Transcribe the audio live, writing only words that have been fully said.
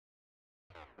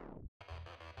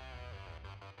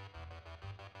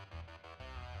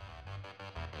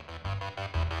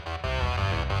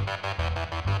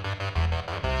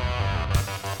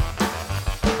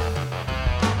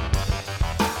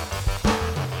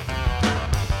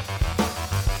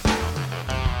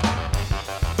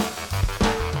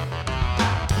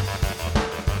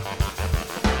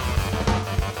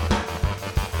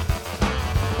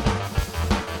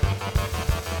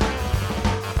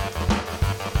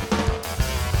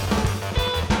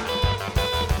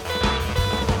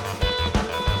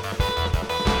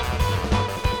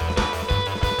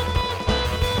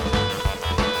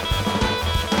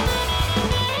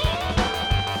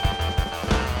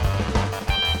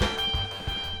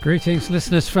Greetings,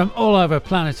 listeners from all over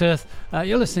planet Earth.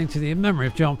 You're listening to the In Memory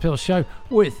of John Peel show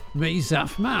with me,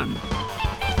 Zaf Man.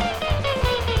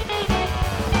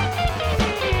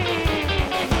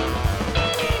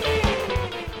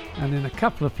 And in a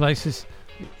couple of places,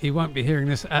 you won't be hearing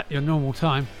this at your normal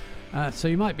time. So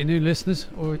you might be new listeners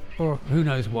or who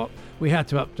knows what. We had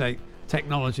to update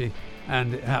technology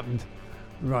and it happened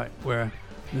right where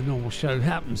the normal show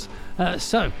happens.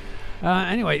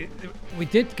 Anyway, we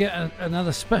did get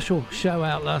another special show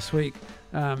out last week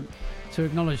to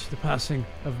acknowledge the passing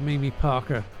of Mimi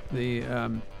Parker, the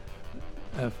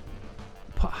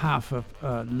half of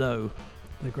Low,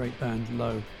 the great band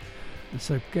Low. And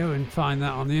so go and find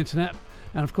that on the internet.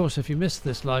 And of course, if you missed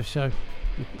this live show,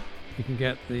 you can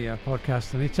get the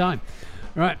podcast anytime.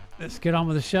 Right, let's get on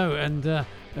with the show. And I'm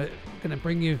going to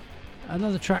bring you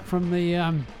another track from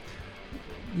the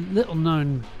little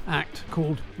known act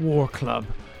called War Club.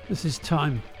 This is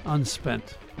Time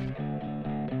Unspent.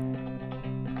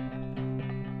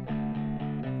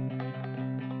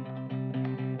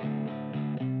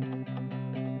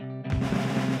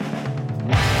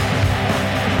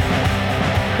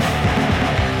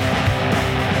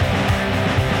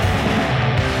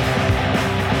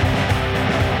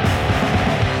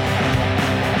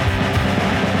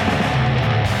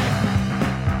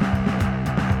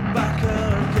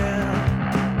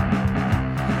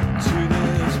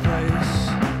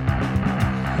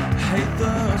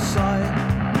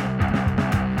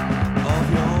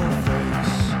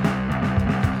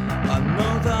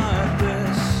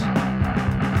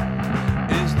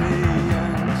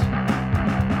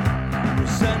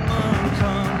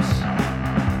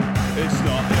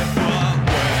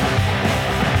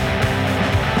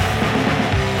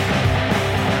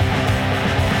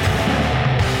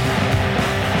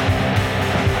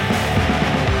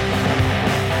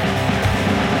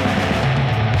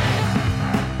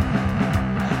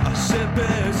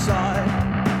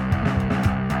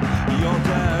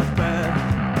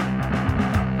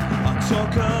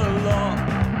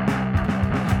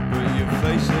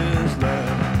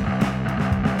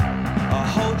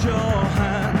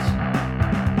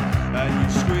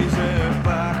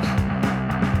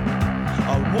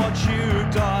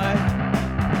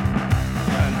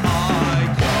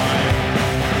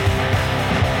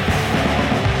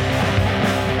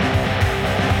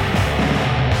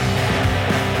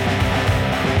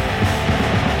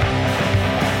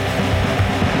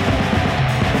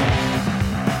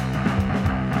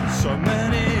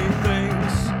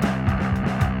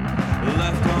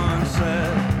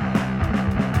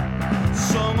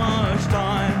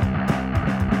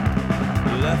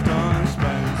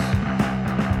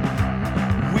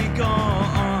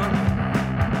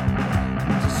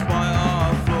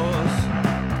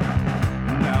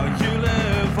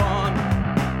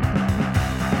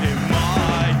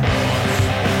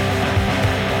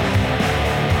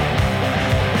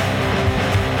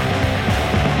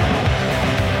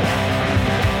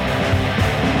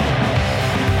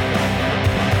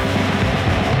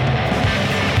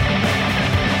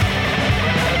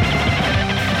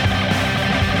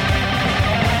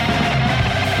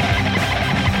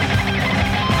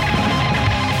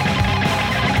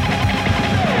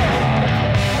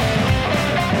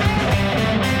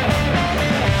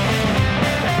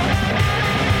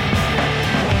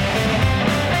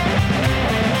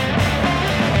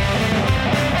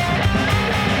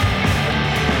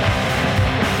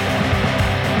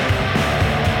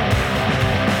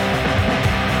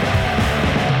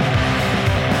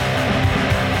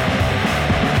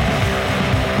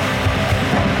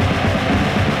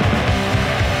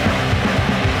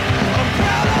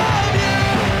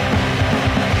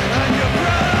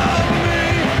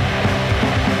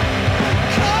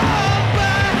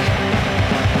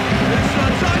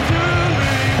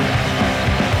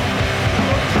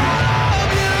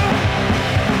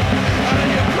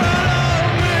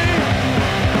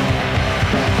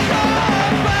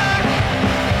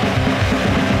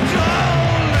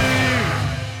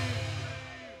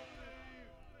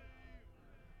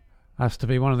 Has to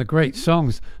be one of the great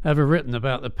songs ever written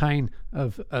about the pain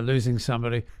of losing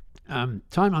somebody. Time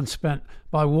Unspent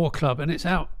by War Club, and it's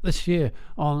out this year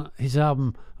on his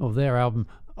album, or their album,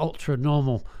 Ultra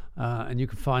Normal, and you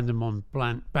can find them on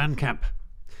Bandcamp.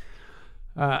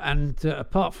 And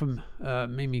apart from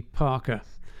Mimi Parker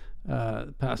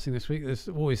passing this week, there's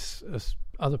always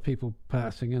other people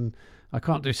passing, and I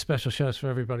can't do special shows for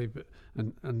everybody, but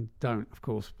and don't, of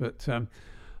course, but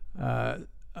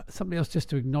somebody else just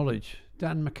to acknowledge.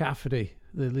 Dan McCafferty,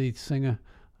 the lead singer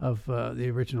of the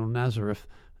original Nazareth,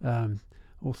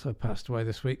 also passed away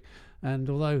this week. And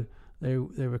although They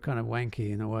were kind of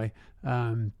wanky in a way.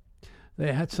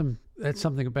 They had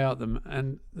something about them,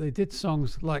 and they did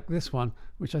songs like this one,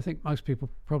 which I think most people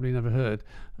probably never heard.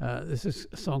 This is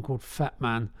a song called Fat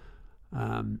Man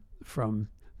from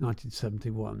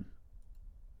 1971.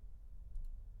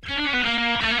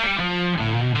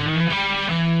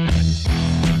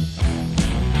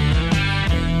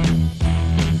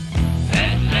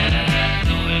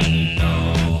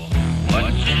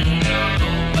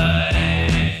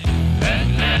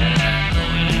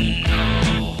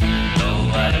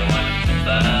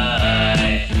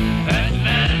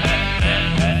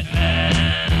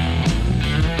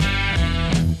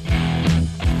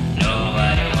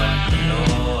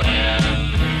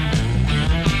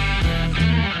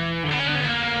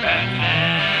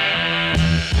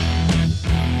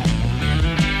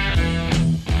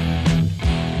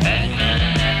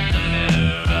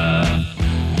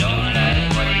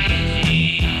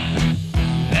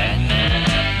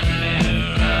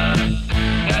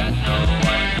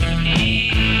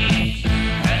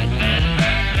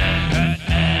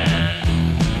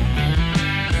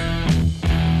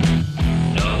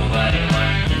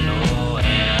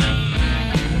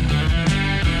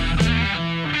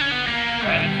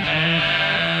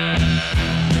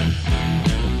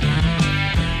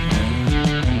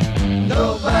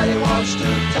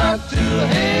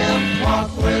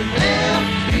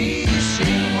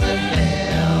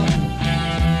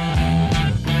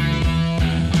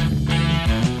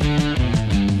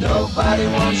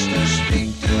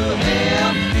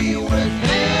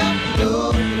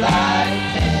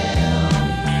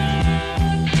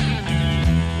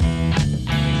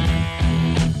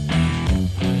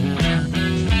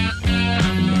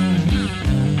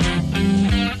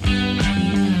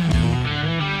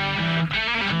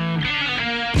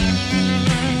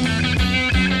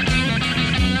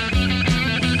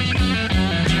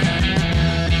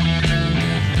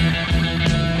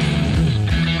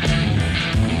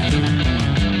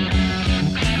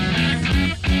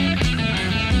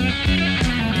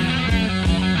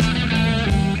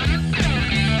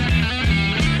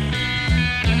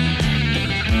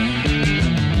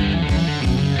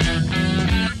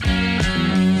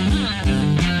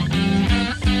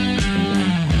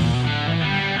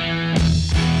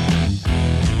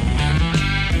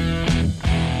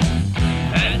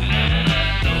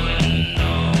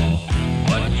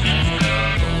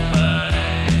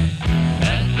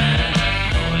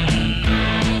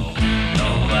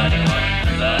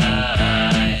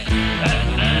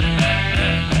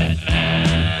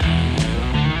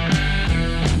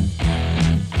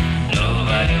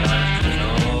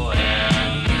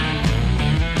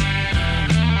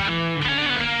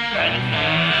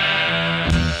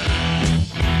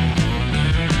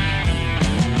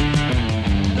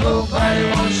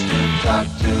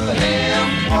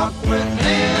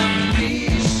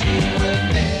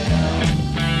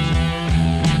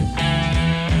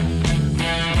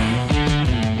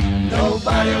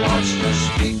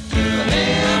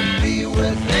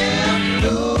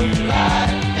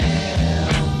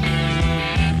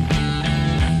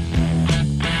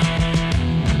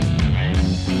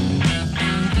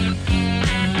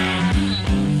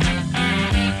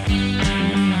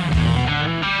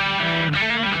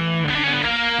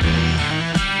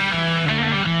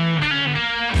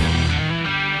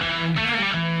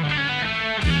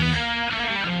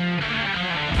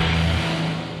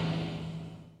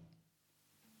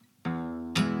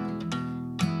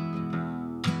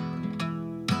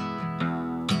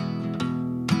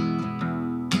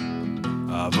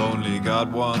 I've only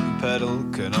got one pedal,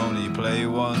 can only play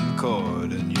one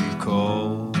chord, and you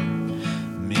call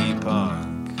me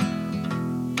punk.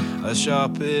 A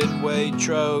sharp in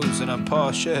Waitrose and I'm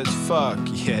posh as fuck,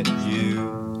 yet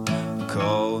you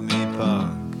call me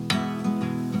punk.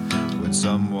 When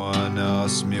someone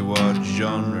asks me what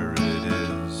genre it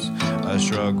is, I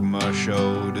shrug my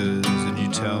shoulders and you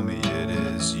tell me it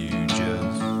is. You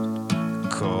just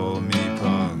call me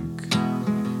punk.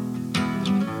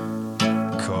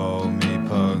 Call me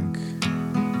punk,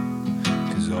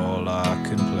 'cause all I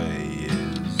can play is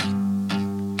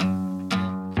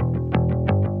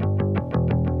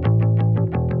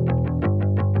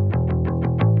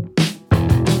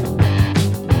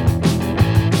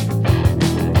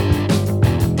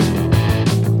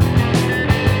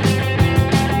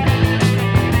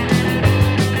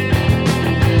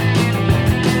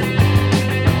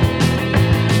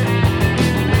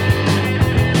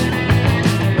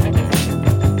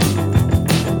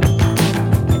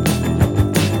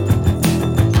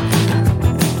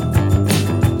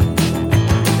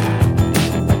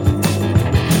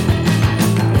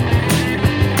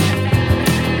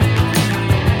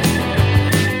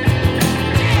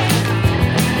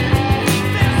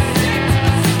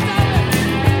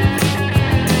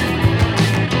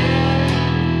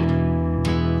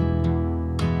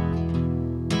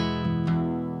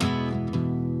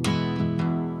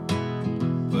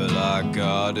our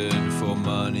garden for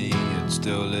money and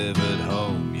still live at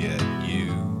home, yet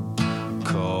you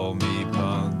call me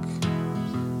punk.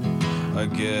 I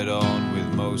get on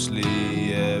with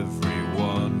mostly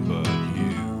everyone, but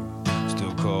you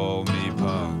still call me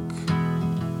punk.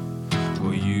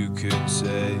 Well, you can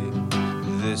say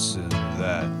this and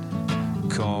that,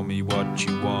 call me what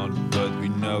you want, but we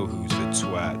know who's the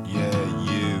twat.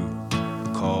 Yeah,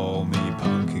 you call me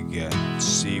punk again,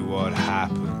 see what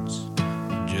happens.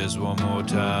 Just one more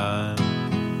time,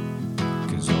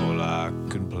 'cause all I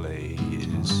can play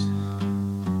is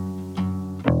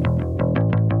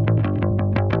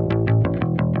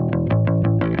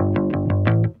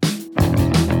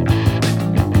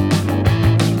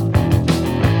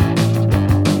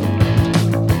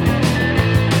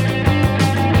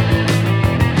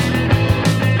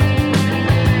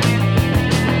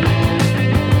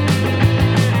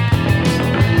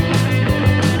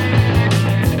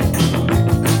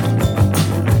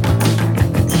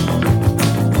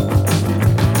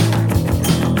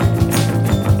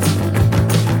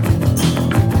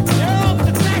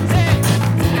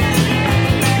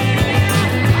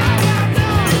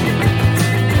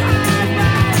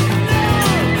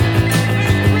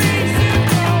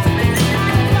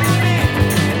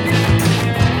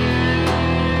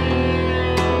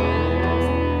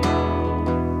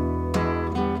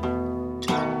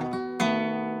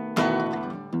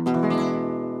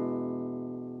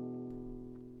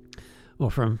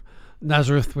from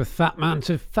Nazareth with Fat Man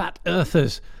to Fat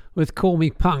Earthers with Call Me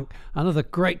Punk, another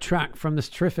great track from this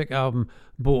terrific album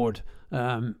Bored,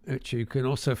 which you can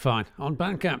also find on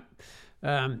Bandcamp.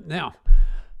 Now,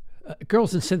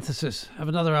 Girls in Synthesis have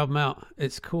another album out.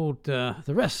 It's called The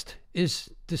Rest is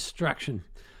Distraction,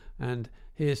 and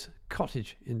here's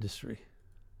Cottage Industry.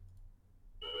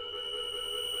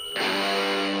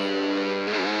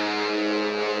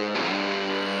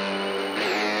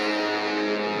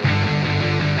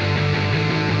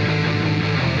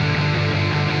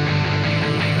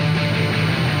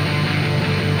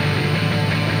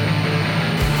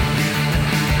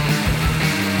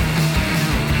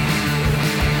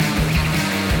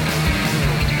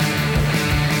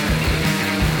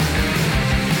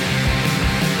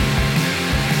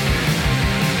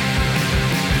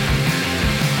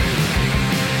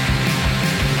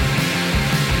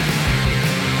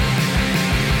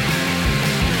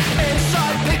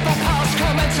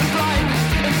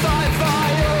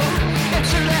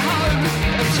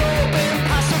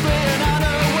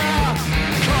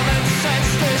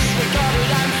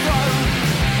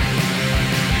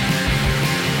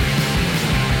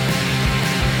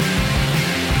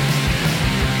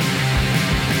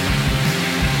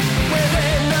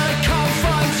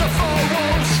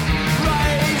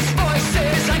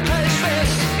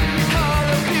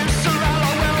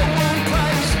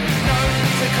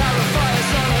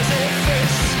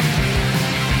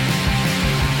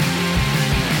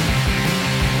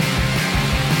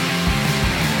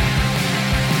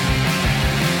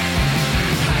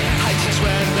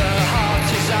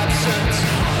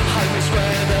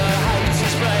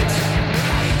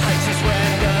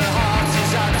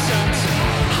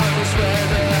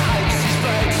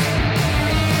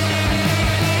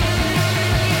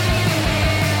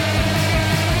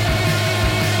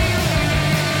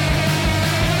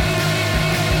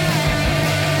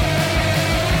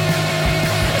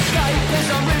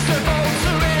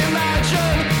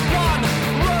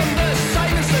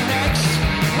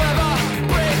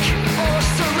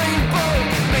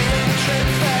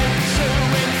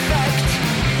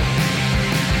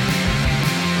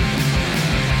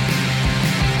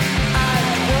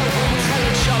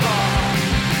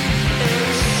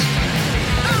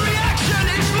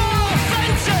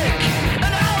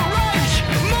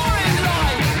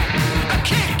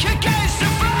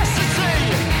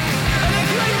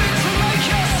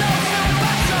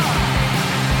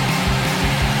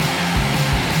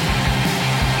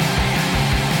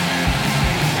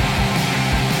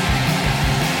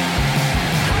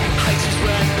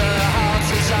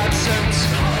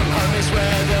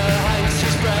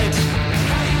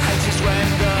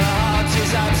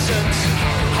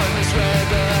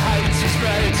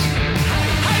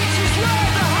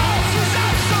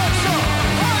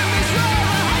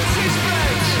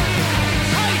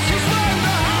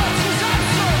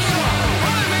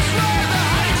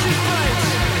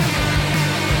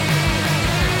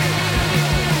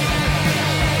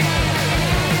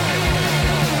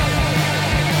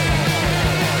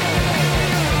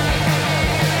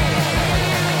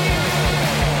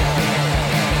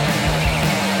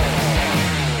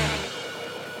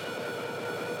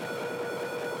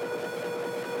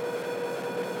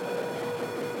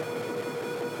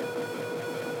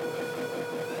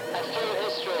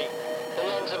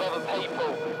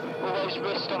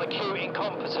 based on acute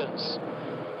incompetence.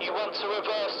 You want to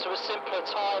reverse to a simpler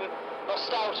time,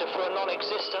 nostalgia for a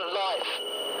non-existent life.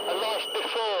 A life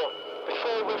before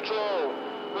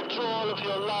withdrawal of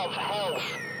your love, health.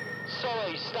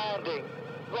 Sorry, standing,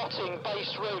 rotting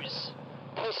base roots,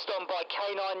 pissed on by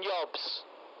canine yobs.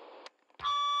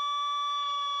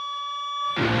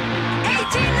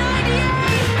 1898,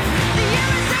 the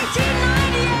year is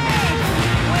 1898,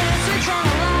 when it's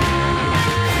eternal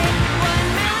life,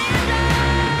 1 million died.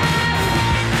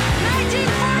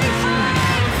 1945,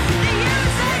 the year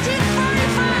is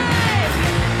 1945,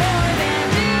 boy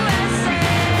band USA,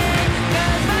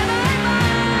 goes bye bye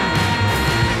bye,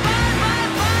 bye bye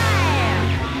bye.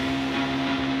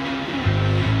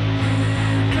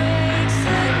 Who breaks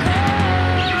the code?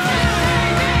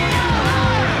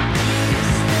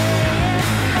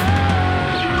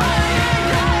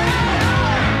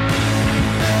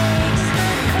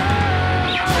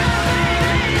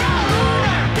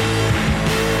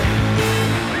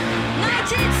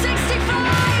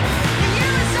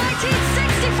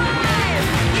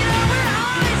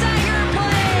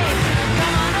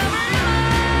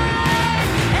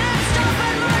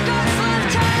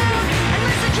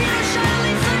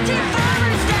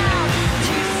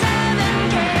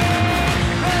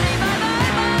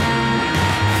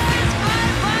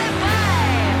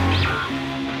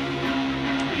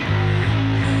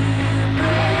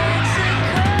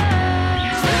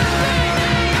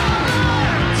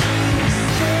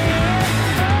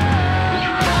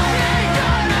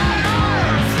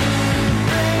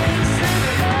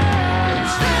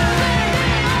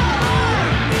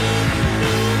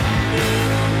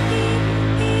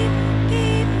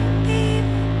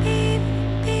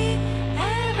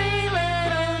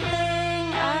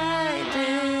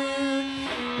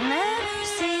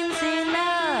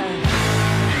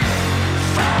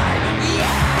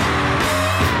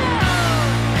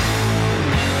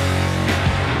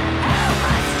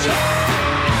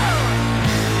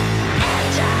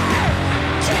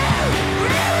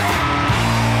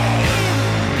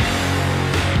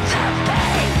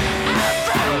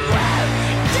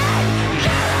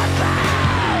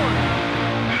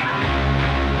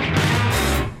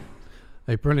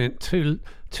 A brilliant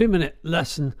two-minute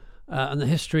lesson on the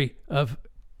history of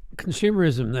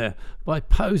consumerism there by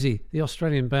Posey, the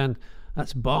Australian band.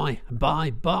 That's Bye,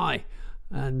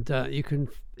 and you can.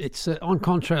 It's on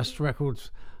Contrast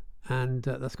Records, and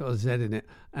that's got a Z in it,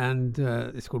 and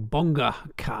it's called Bonga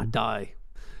Kadai.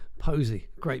 Posey,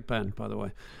 great band, by the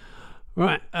way.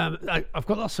 Right, I've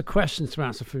got lots of questions to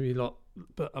answer from you lot,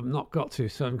 but I've not got to,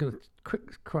 so I'm going to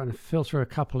try and filter a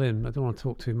couple in. I don't want to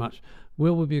talk too much.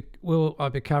 Will I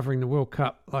be covering the World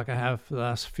Cup like I have for the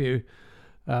last few?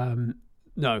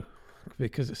 No,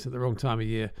 because it's at the wrong time of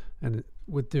year, and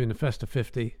we're doing the Festa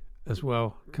 50 as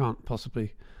well. Can't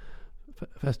possibly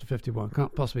Festa 51.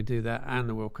 Can't possibly do that and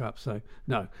the World Cup. So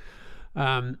no,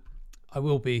 I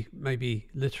will be maybe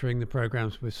littering the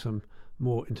programs with some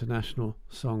more international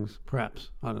songs, perhaps.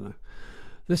 I don't know.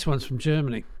 This one's from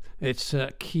Germany. It's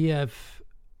Kiev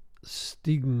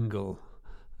Stingel,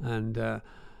 and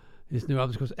his new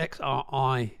album is called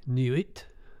XRI Knew It,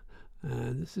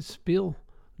 and this is Spiel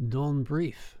Don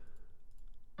Brief.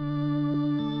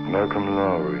 Malcolm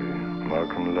Lowry,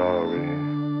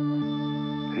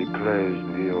 he plays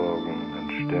the organ and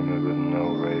Stimme with no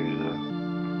razor,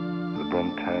 the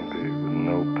Bontempi with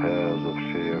no pairs of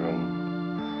Scheren,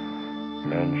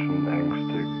 Menschen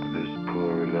ängstigt this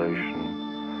poor relation,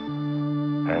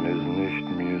 and his nicht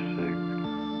music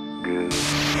gives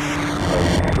a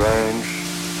strange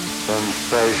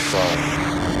sensation.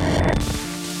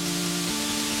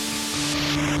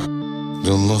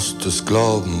 Du musst es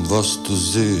glauben, was du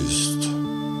siehst.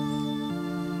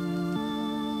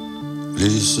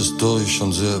 Lies es durch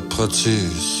und sehr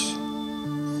präzis.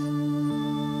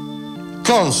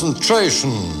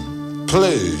 Concentration,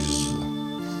 please.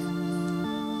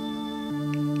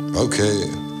 Okay.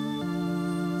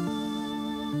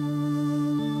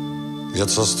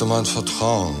 Jetzt hast du mein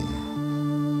Vertrauen.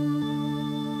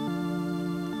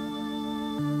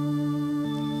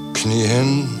 Knie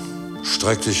hin,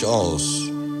 streck dich aus.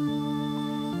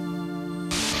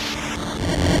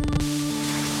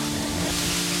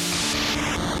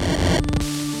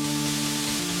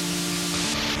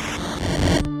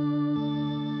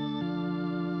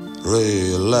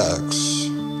 Relax,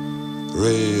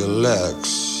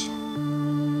 relax.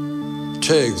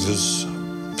 Take this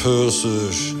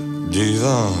Persisch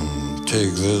divan.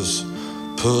 Take this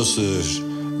Persisch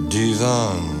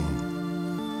divan.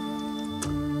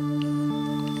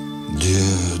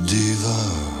 Dear diva,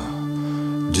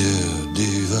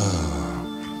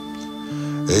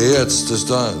 Jetzt ist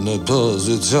deine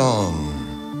Position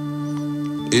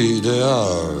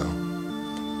ideal.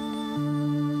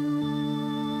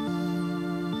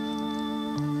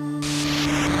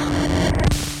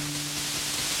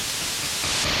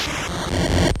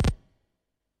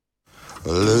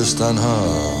 Löst dein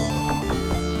Haar,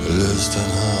 löst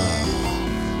dein Haar,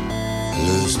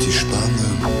 löst die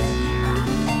Spangen,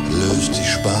 löst die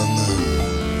Spangen,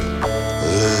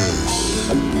 löst,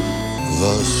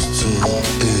 was zur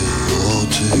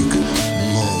Erotik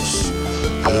muss,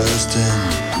 löst den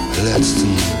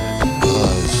letzten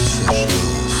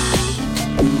Reißverschluss.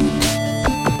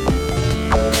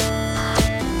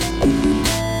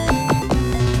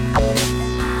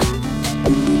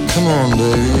 Come on,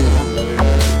 baby.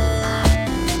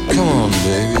 Come on,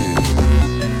 baby.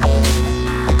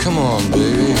 Come on,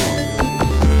 baby.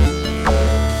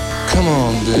 Come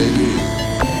on, baby.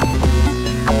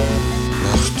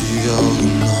 Mach die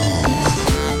Augen auf.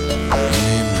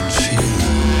 Nimm den Finger.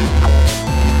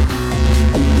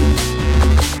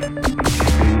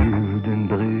 Spiel den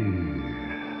Brief.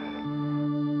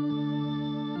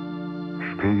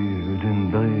 Spiel den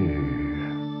Brief.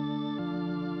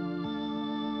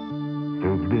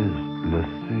 Du bist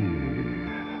lasziv.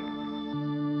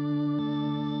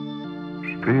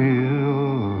 Spiel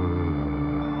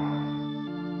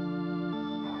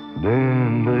den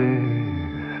Brief.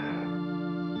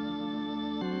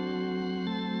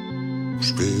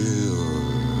 Spiel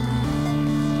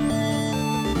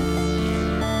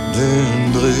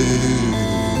den Brief.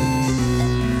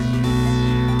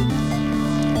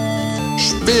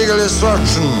 Spiegel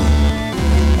Destruction.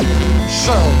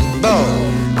 Showdown.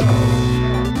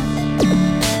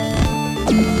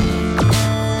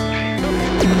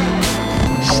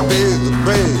 Spiel the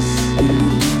Brief.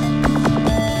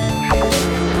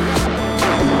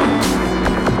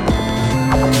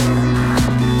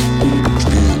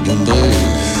 Spiel den Brief.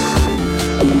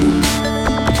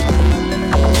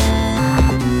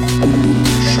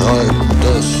 Schreib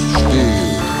das Spiel.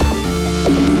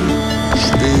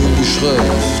 Spiel die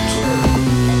Schrift.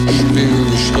 Spiel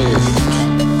die Schrift.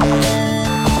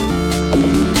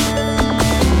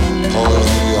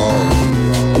 Poison die Augen.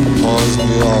 Poison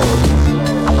die Augen.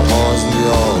 Poison die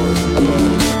Augen.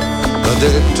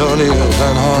 Detoniert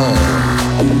dein Haar.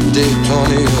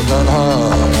 Detoniert dein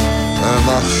Haar.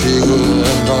 Mach Figur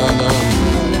in deinem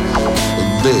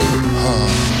BH.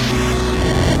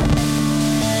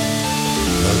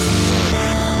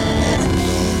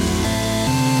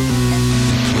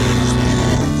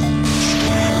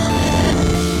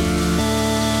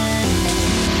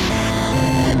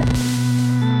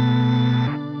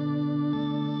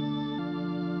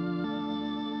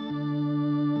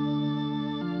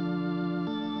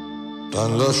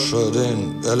 Dann lösche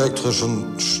den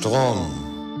elektrischen Strom,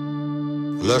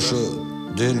 lösche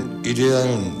den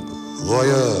ideellen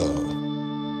Voyeur,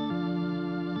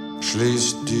 schließ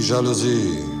die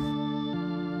Jalousie,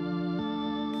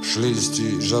 schließ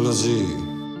die Jalousie.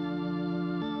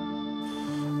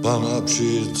 Beim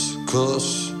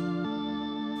Abschiedskuss,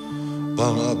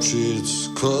 beim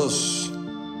Abschiedskuss,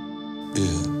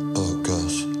 ihr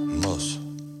Orgasmus.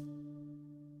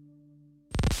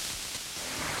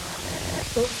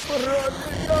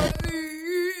 Fronidalia,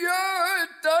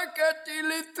 taccati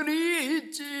le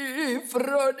trici,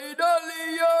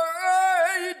 Fronidalia,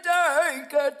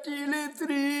 taccati le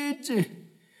trici,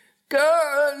 che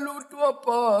lo tuo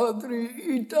padre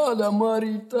da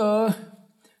marita,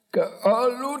 che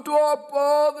lo tuo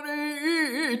padre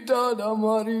da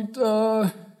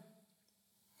marita.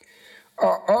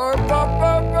 Papà,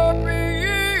 papi,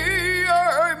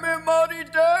 me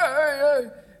marita.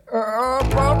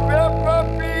 Papà,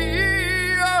 papi,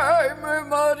 me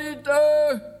marita,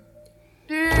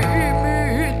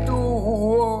 dimmi tu,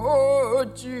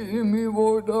 dimmi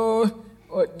voda,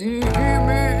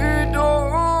 dimmi tu,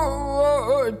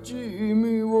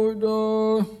 dimmi voda.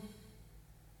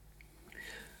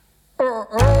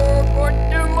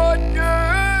 Conte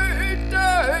maggiore,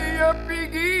 ya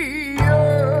pigia,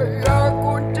 ya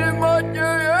conte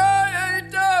maggiore,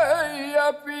 ya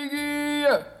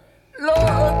pigia. La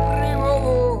prima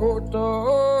volta,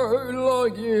 la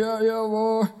chiaiavo,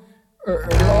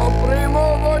 la prima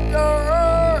volta,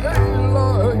 la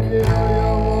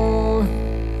chiaiavo.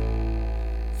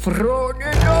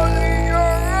 Fronidalia,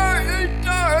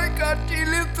 taccati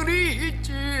le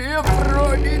trici,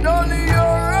 Fronidalia,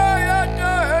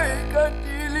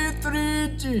 taccati le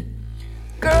trici,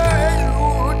 che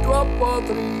lo tua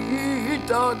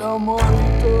padrita da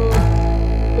marito,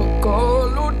 che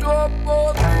lo tua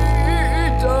padrita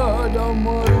da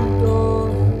marito.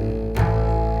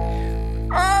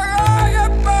 Ay,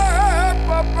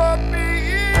 papà, papi,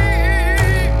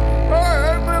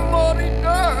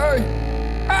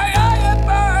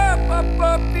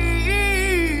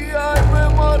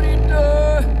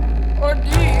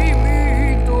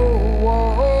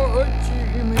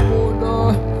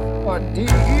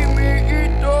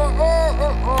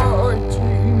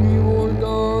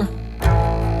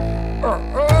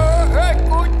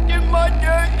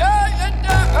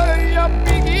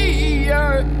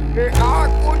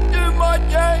 aku cuma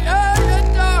jaya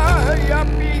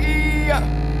pia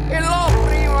la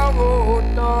prima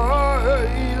volta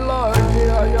la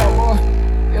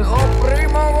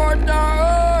prima volta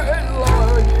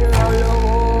la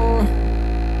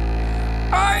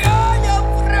ai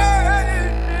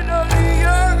fredda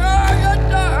lia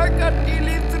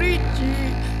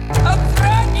catilitrici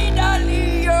fredda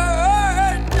lia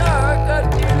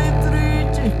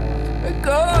catilitrici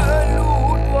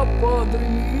kalau tua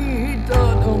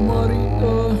padrita da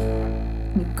marita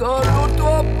kalau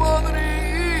tua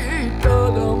padrita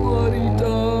da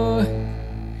marita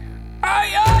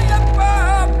ai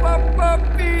papa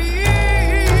papi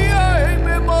ai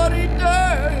me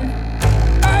marita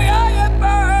ai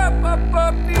papa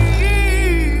papi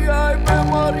ai me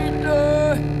marita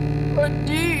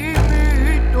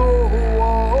dimmi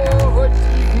doa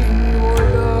dimmi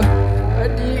voda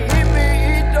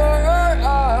dimmi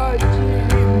doa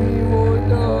dimmi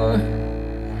voda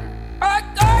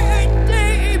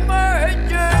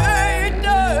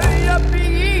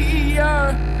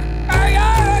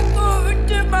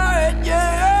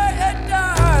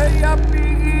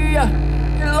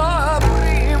la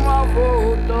prima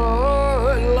volta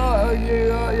la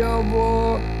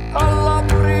alla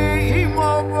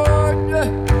prima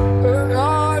volta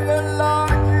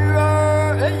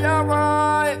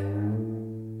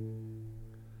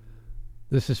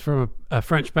This is from a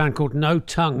French band called No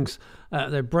Tongues.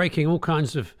 They're breaking all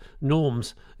kinds of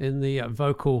norms in the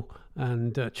vocal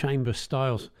and chamber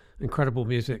styles. Incredible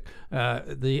music.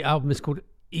 The album is called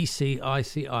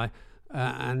ECICI,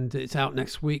 and it's out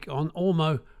next week on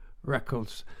Ormo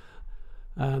Records.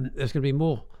 There's going to be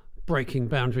more breaking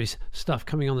boundaries stuff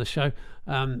coming on the show,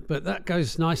 but that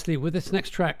goes nicely with this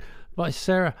next track by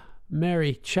Sarah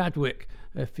Mary Chadwick.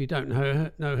 If you don't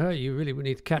know her, you really would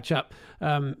need to catch up.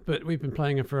 But we've been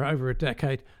playing her for over a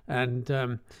decade,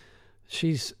 and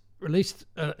she's released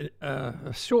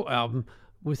a short album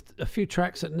with a few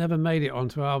tracks that never made it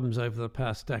onto albums over the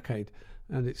past decade,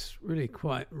 and it's really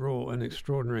quite raw and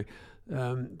extraordinary.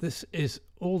 This is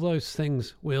All Those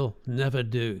Things We'll Never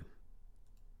Do.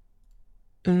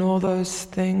 And all those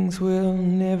things we'll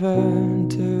never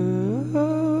do.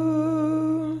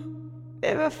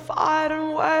 Never fight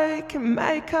and wake and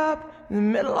make up in the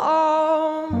middle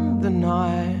of the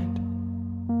night.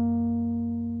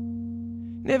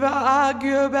 Never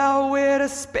argue about where to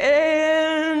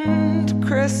spend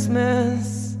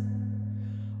Christmas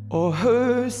or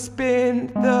who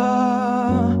spent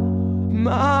the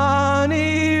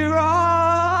money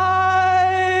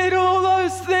right. All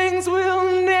those things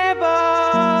we'll never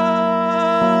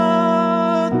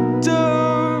do.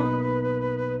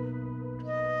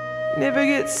 Never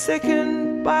get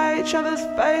sickened by each other's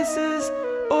faces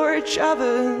or each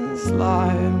other's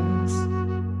lives.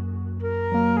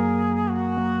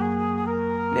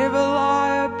 Never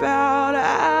lie about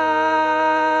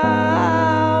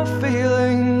our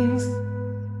feelings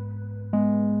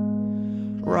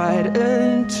right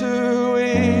into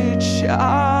each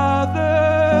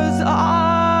other's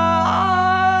eyes.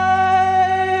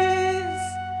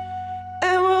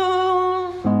 And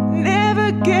we'll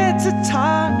never get to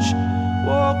touch,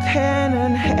 walk hand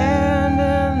in hand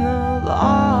in the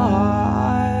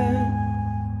light.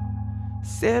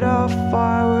 Set off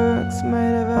fireworks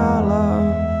made of our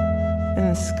love in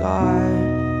the sky.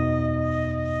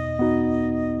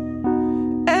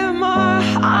 And my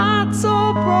heart's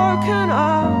all broken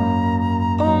up,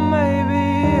 or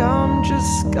maybe I'm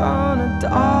just gonna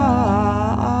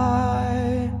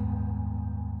die.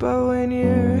 But when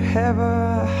you have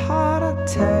a heart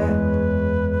attack,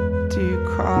 do you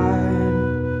cry?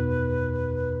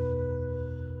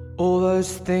 All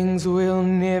those things we'll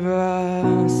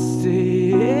never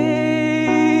see.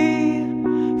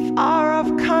 Far off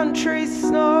country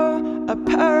snow, a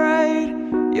parade,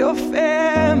 your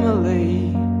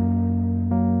family.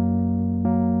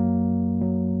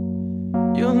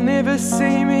 You'll never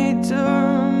see me do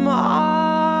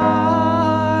my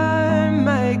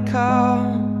makeup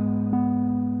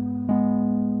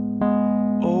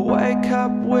or wake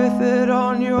up with it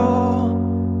on your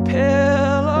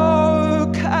pillowcase.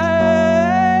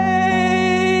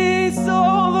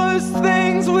 All those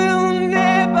things we'll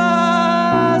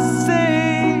never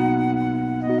see.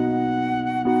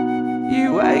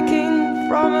 You waking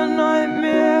from a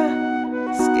nightmare,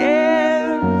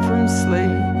 scared from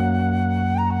sleep.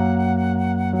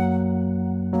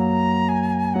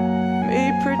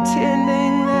 Me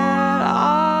pretending that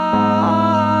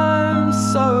I'm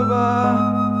sober,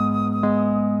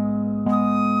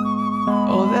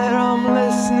 or that I'm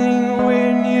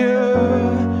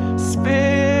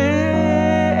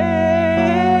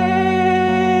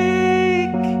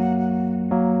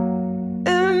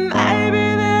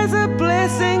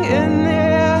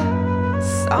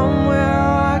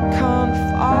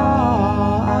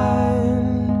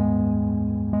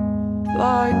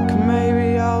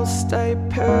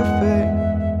perfect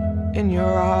in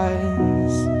your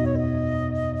eyes.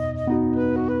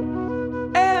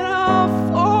 And I've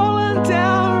fallen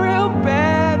down real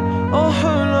bad, or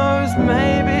who knows,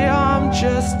 maybe I'm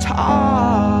just tired.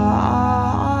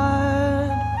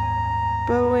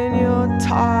 But when you're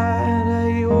tired,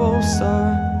 are you also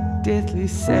deathly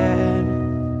sad?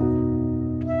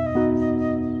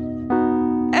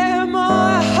 And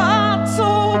my heart's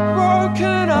all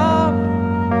broken up,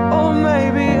 or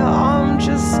maybe I'm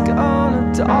just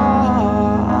gonna die.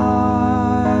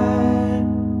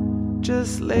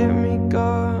 Just let me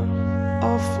go,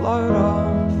 I'll float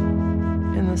off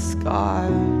in the sky.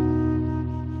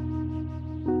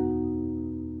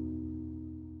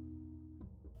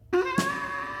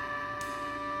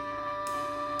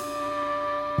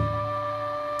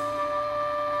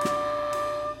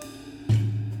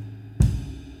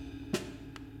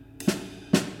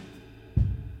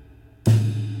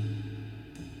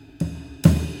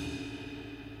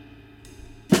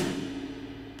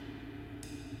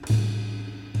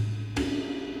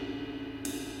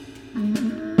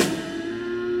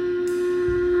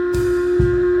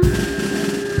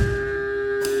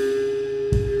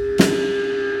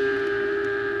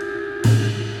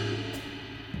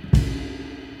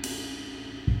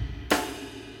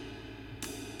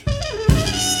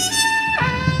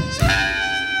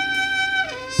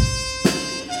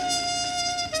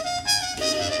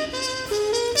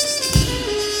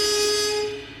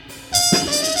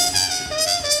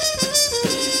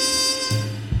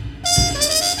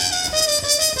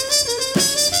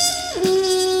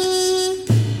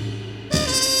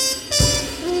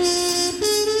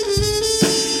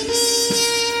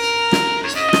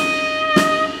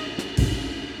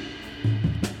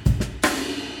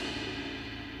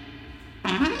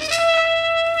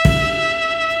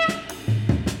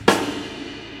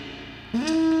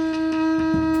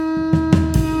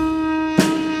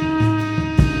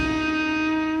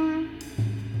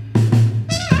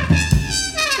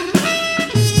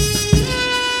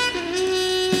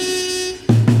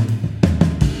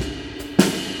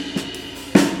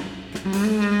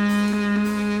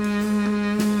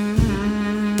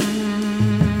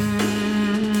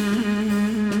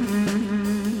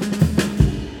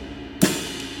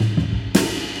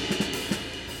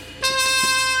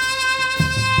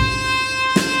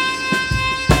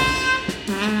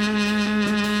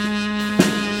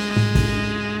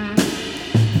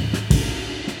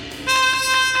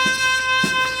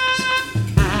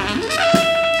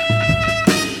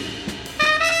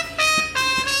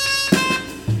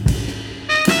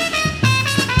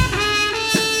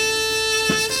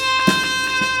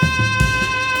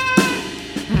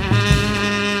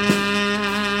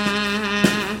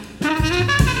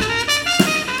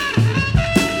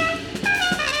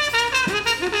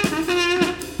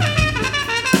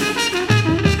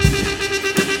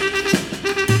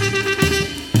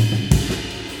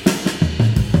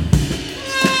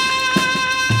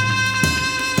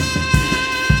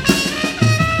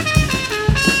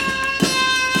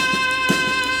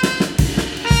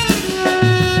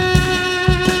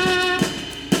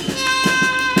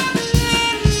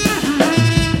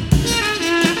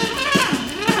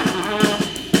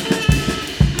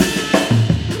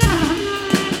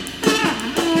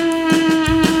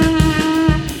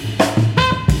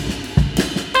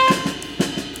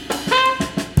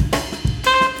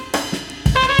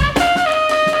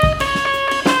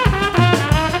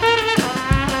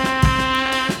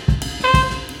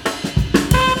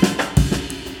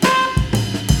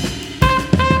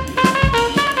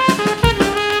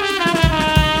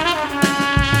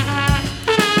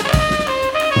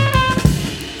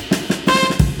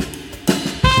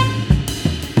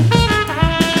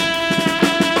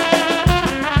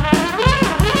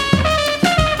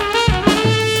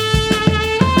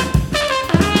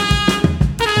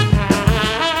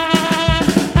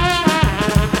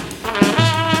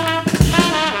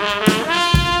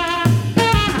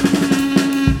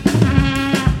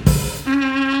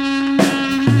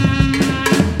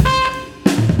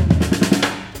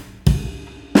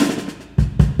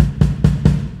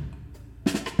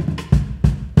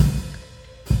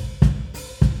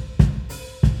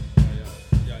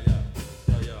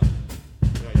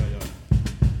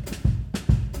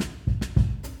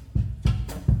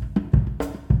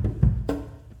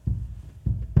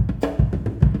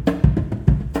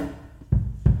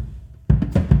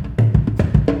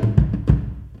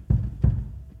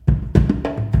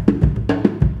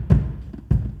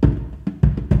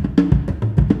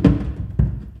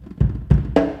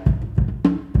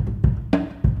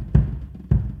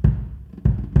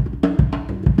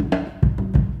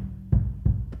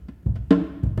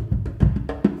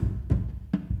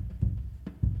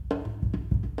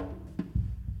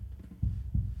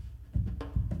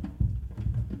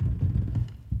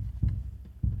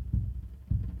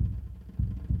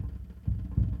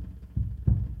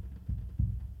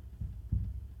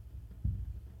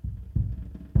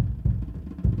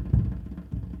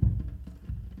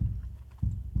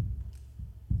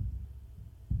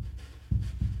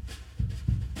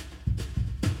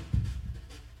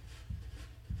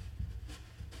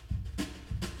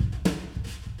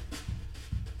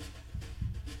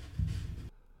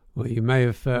 Well, you may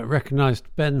have recognised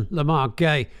Ben Lamar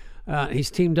Gay.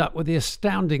 He's teamed up with the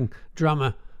astounding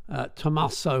drummer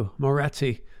Tommaso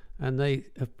Moretti, and they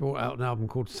have brought out an album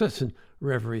called Certain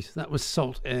Reveries. That was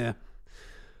Salt Air.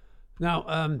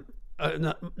 Now,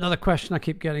 another question I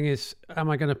keep getting is, am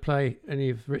I going to play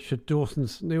any of Richard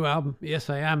Dawson's new album?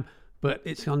 Yes, I am, but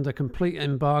it's under complete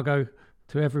embargo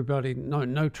to everybody.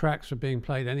 No tracks are being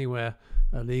played anywhere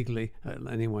legally,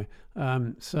 anyway.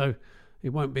 So it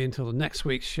won't be until the next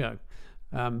week's show.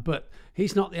 But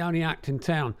he's not the only act in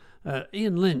town.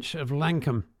 Ian Lynch of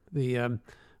Lankum, the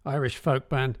Irish folk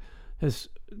band, has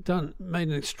made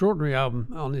an extraordinary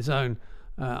album on his own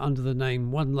under the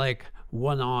name One Leg,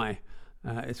 One Eye.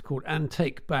 It's called And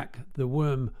Take Back the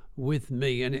Worm With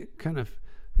Me, and it kind of,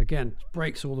 again,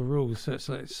 breaks all the rules. So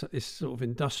it's sort of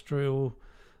industrial,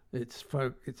 it's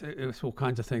folk, it's all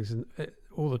kinds of things, and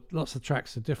lots of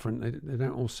tracks are different. They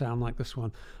don't all sound like this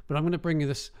one. But I'm going to bring you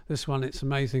this one. It's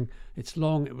amazing. It's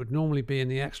long. It would normally be in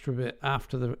the extra bit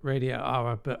after the radio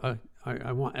hour, but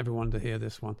I want everyone to hear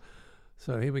this one.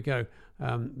 So here we go.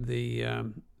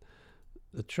 The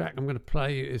track I'm going to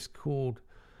play is called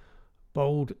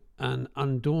Bold and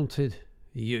Undaunted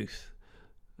Youth,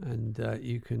 and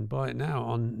you can buy it now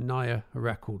on Naya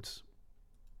Records.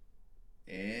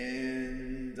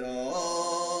 In Dublin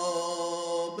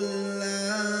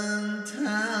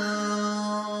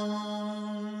town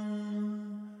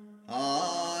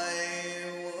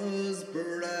I was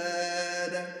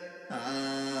bred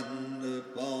and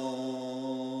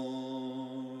born.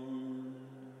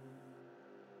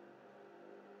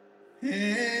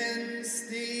 In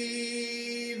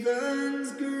Stephen's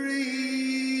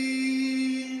Green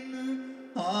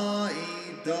I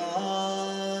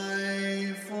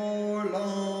die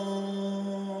forlorn.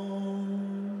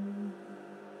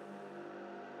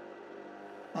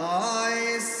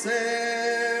 I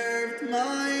served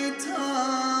my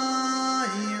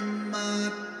time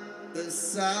at the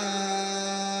saddler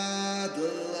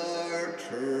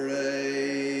trade.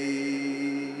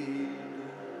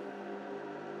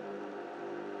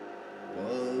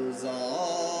 Was always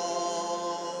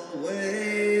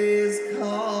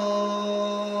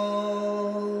called,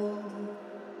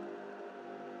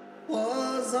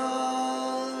 was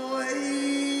always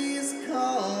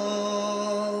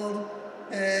called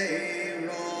a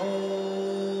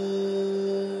roving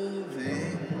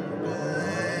blade.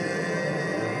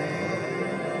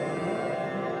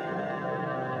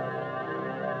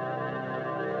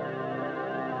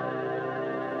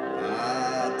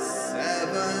 At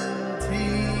 17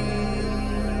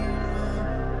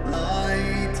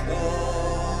 I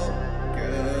took a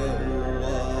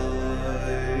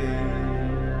wife.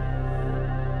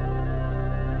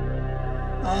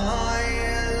 I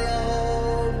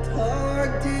loved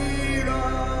her dearer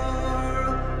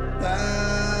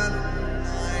than I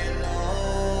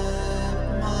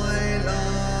loved my life.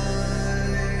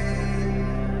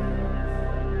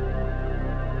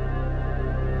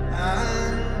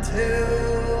 And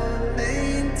to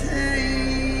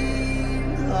maintain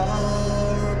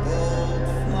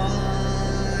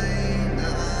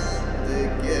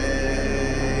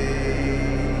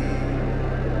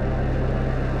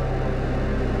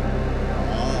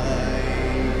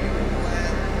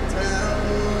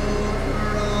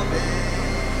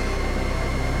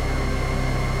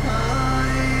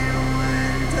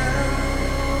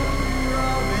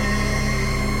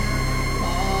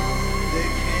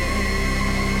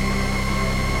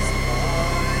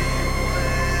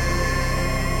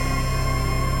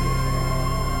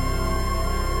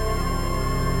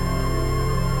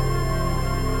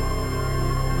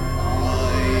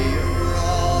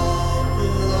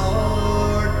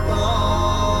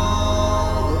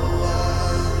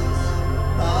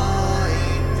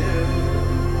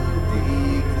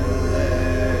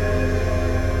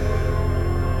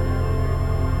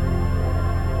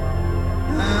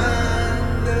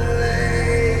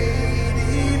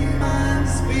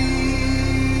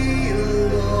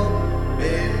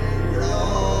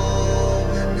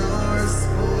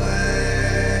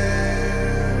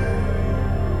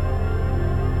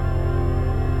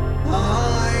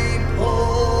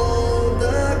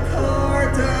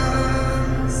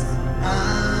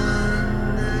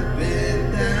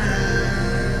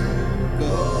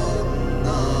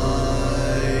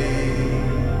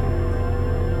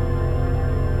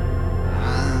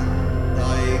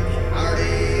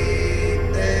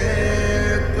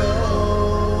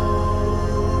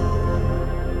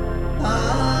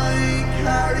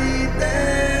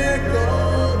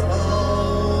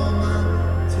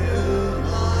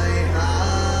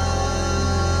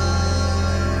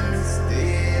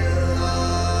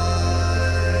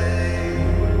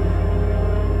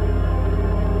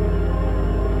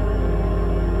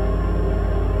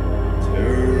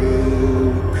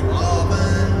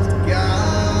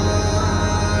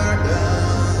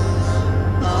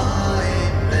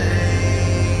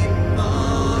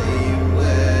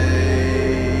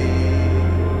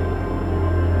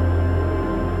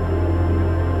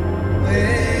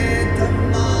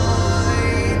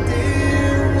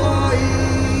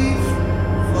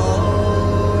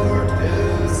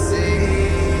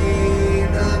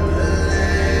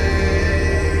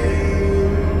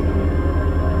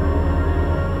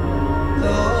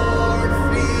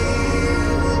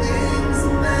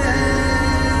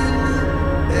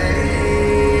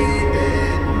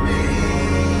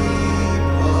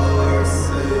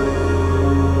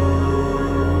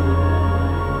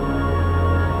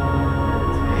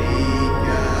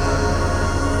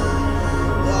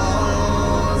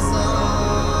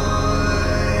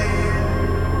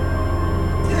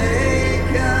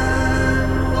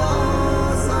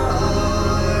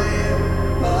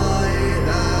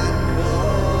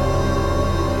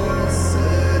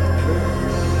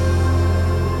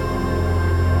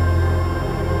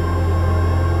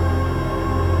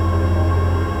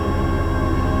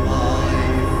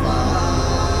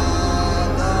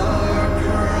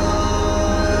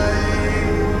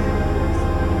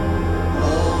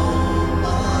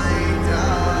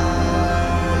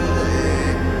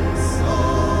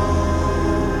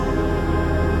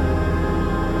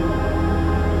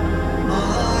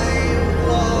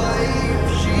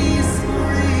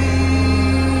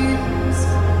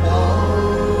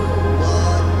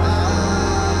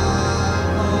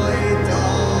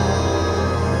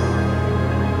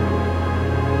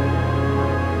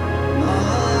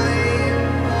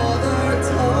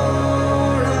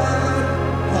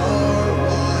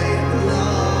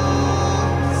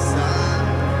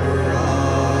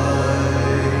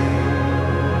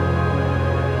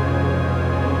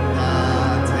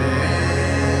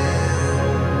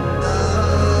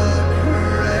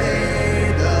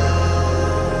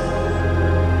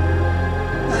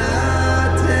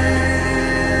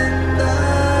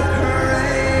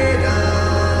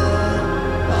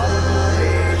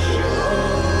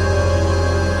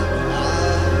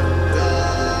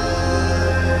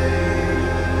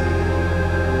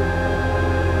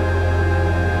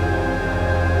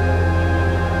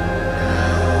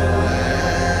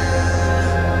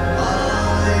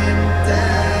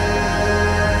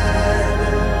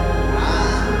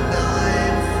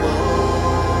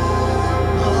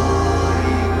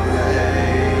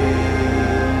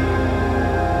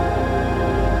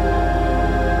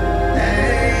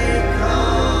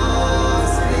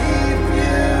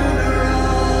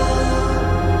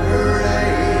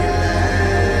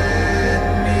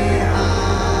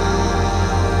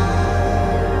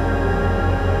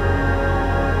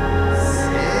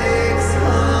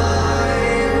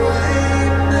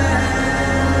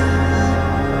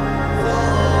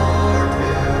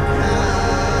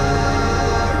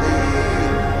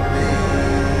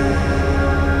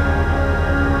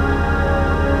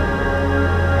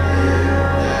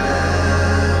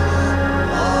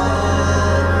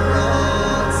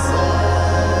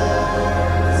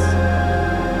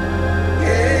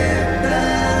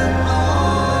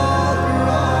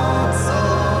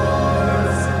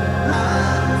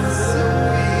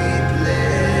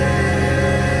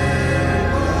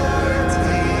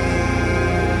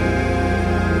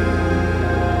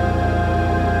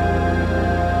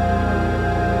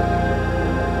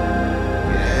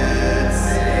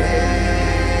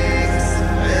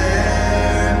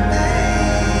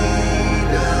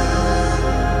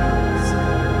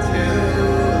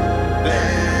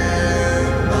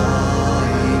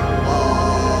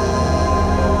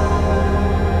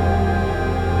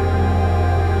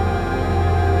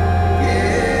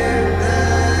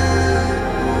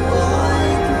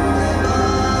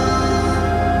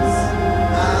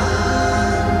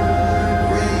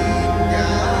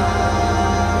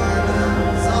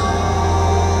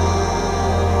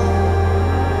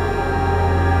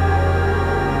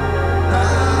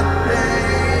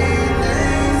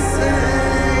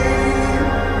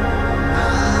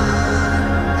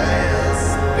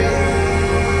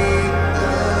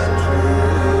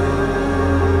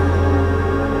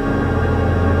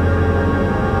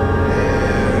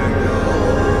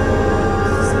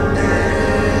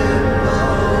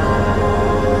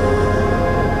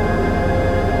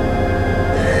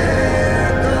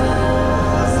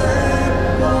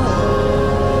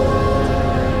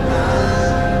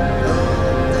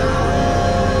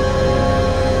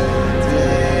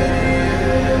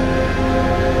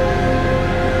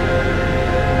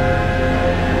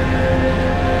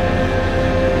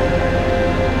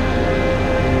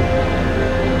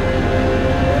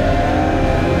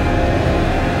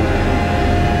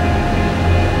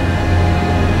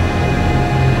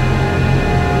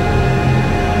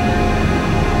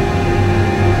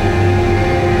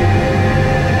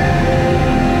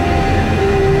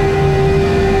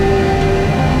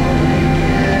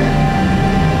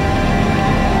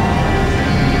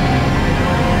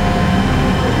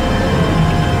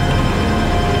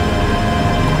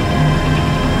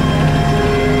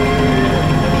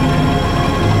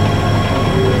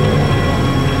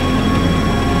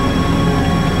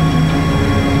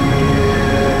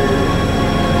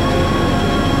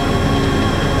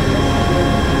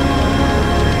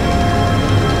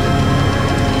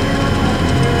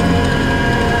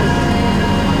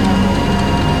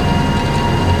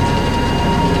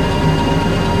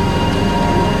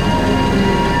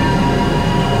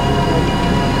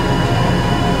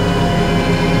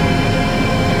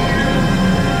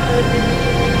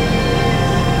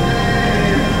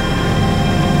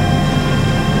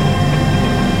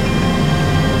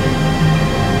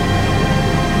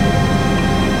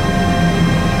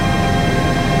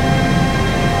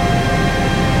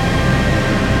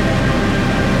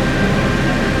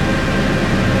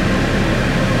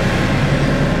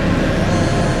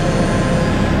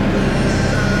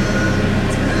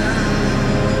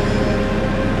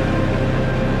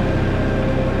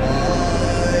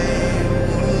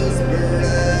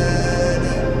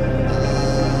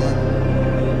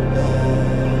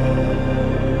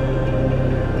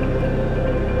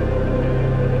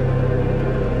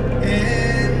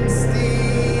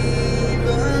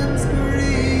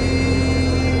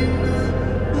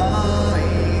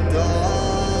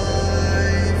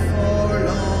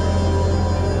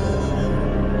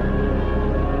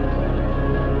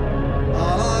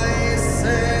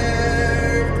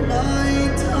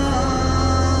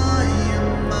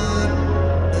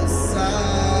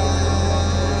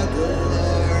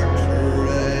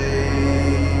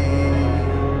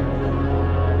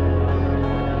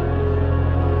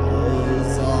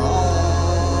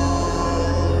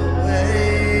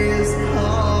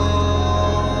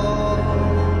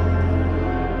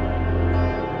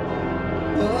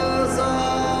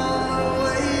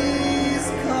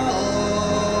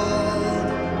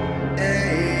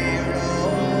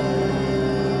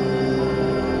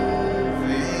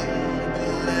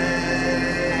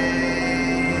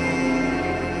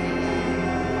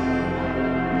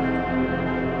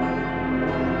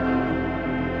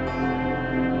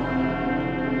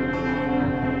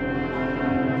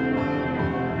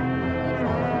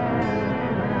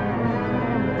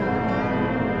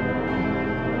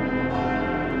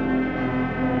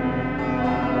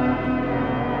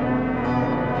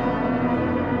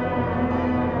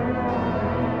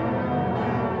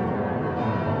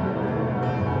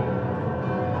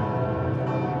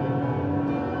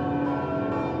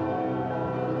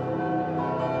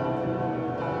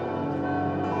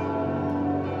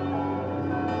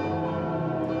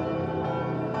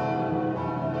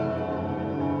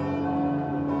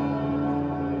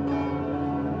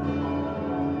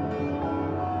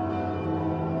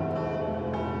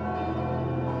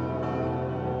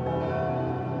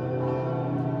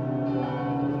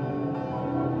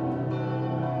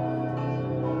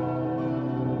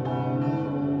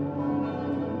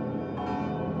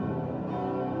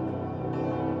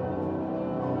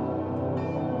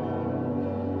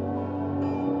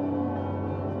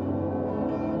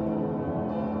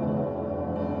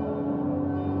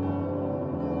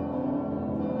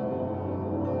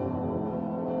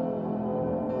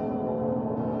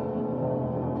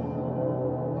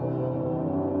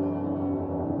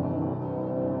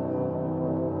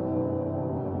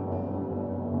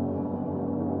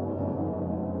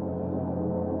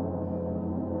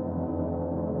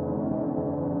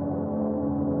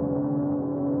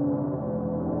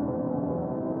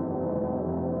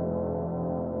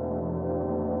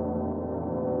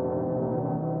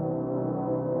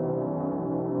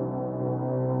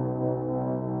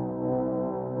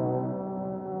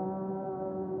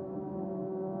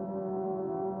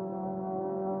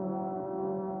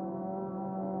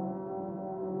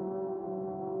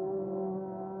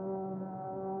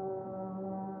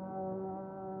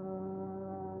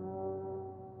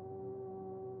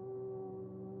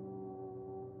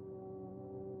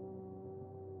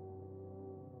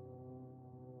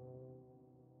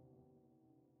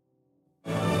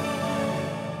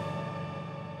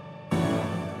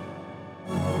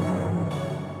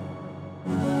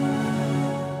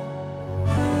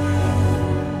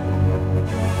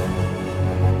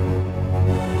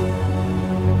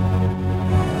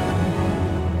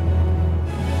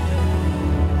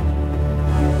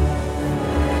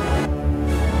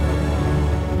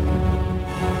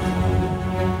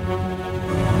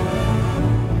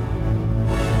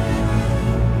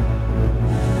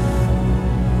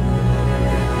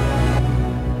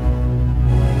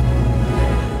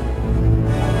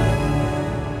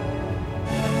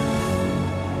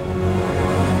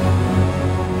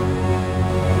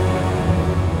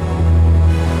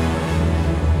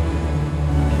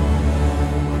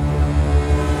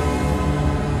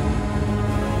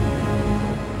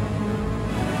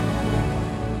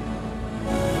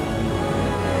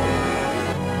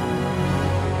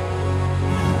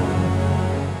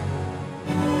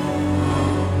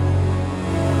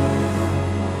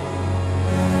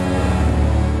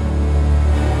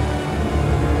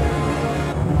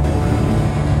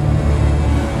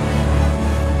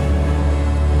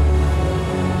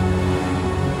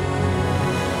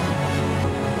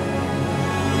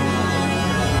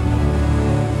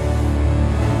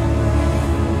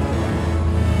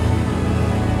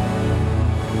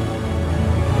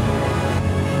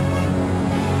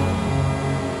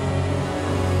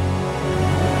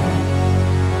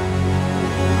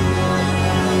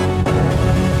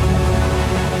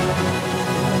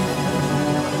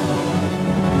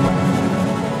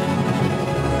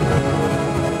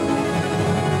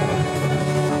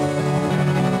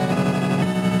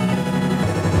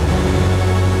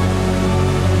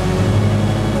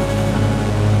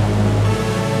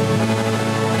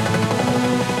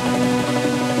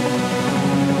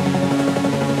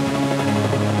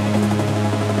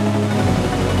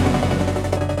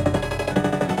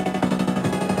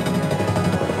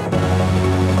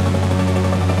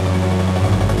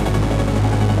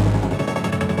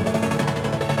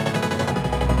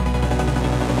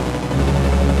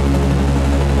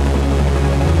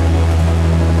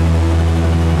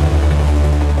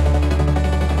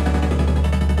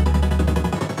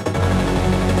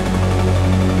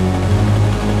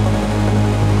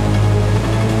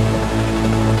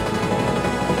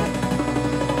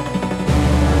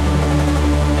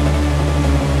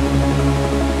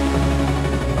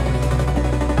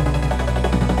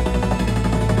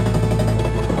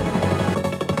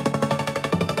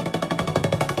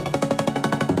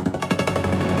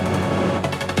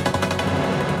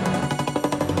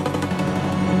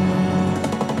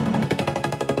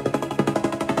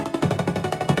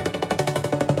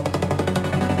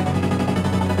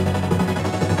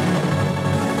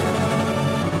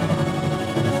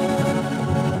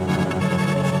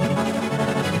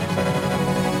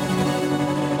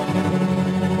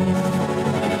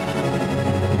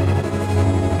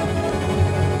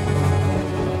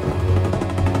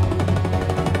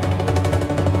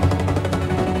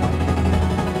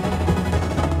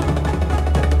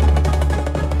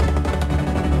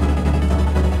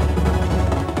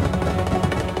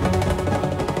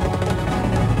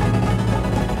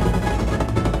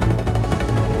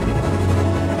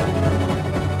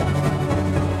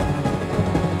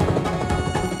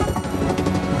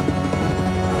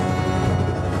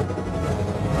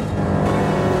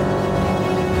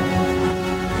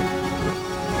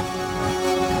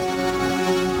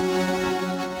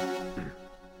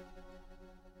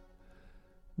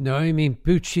Noemi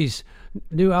Bucci's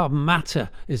new album Matter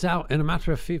is out in a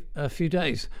matter of a few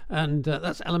days, and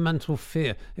that's Elemental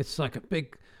Fear. It's like a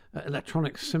big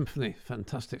electronic symphony.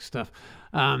 Fantastic stuff.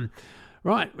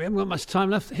 Right, we haven't got much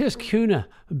time left. Here's Kuna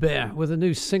Bear with a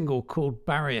new single called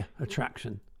Barrier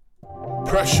Attraction.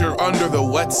 Pressure under the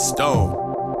wet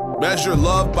stone. Measure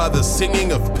love by the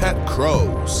singing of pet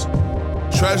crows.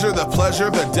 Treasure the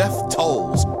pleasure the death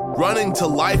tolls. Running to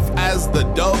life as the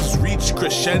doves reach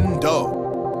crescendo.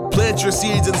 Plant your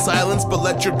seeds in silence, but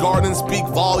let your garden speak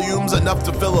volumes enough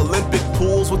to fill Olympic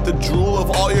pools with the drool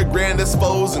of all your grandest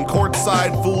foes and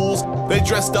courtside fools. They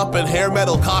dressed up in hair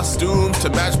metal costumes to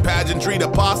match pageantry to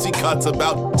posse cuts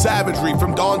about savagery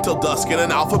from dawn till dusk in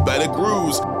an alphabetic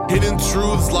ruse. Hidden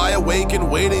truths lie awake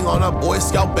and waiting on a Boy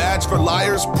Scout badge for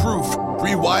liar's proof.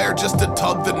 Rewire just to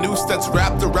tug the noose that's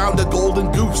wrapped around a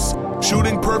golden goose.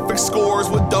 Shooting perfect scores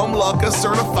with dumb luck as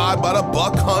certified by the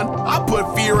buck hunt. I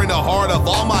put fear in the heart of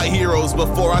all my heroes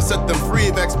before I set them free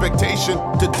of expectation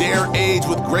to dare age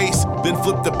with grace, then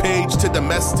flip the page to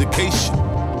domestication.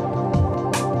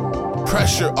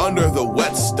 Pressure under the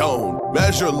wet stone.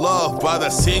 Measure love by the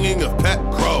singing of pet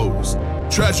crows.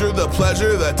 Treasure the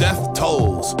pleasure that death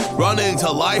tolls. Running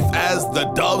to life as the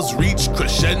doves reach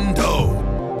crescendo.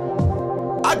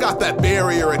 I got that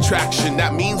barrier attraction.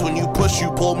 That means when you push, you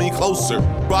pull me closer.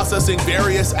 Processing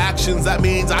various actions. That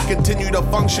means I continue to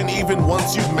function even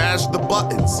once you've mashed the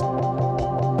buttons.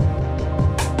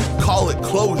 Call it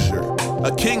closure.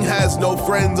 A king has no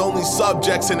friends, only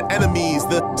subjects and enemies.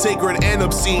 The sacred and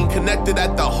obscene, connected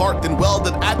at the heart and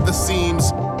welded at the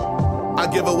seams. I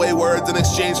give away words in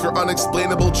exchange for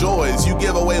unexplainable joys. You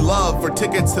give away love for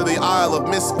tickets to the Isle of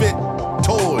Misfit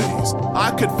Toys.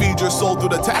 I could feed your soul through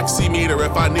the taxi meter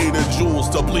if I needed jewels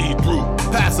to bleed through.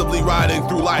 Passively riding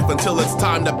through life until it's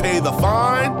time to pay the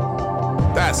fine?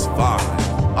 That's fine.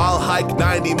 I'll hike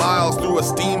 90 miles through a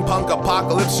steampunk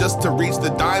apocalypse just to reach the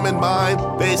diamond mine.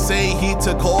 They say heat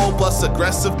to cold plus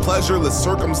aggressive pleasureless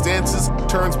circumstances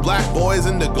turns black boys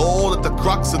into gold at the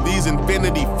crux of these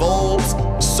infinity folds.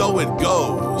 So it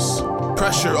goes.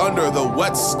 Pressure under the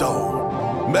whetstone.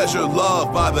 Measure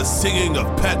love by the singing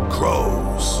of pet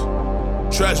crows.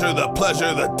 Treasure the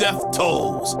pleasure the death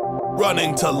tolls.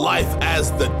 Running to life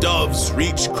as the doves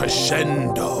reach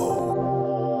crescendo.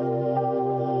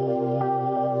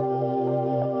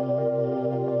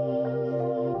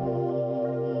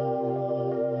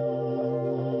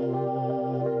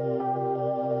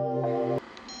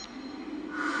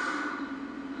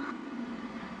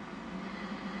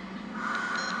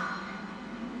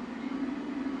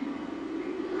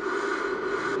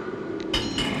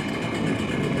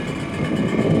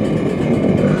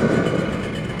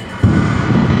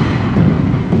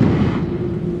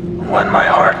 When my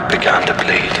heart began to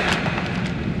bleed,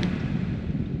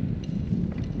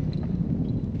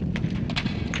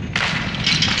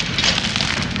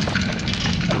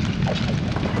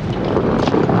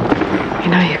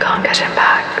 you know you can't get him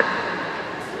back.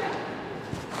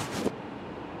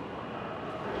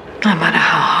 No matter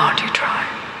how hard you try.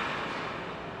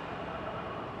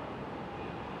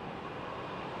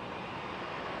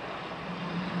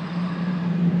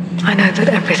 I know that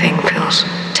everything feels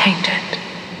tainted,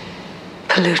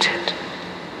 polluted,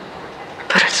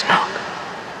 but it's not.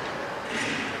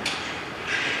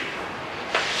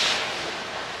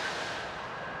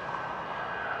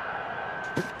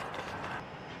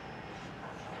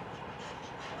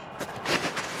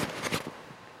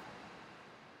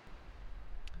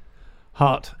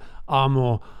 Heart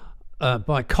Armour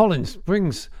by Collins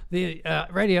brings the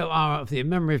radio hour of the In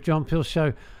Memory of John Peel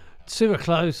show to a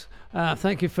close.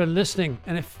 Thank you for listening,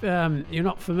 and if you're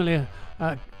not familiar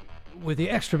with the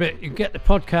extra bit, you get the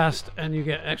podcast and you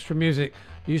get extra music,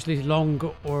 usually long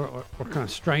or kind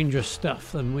of stranger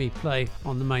stuff than we play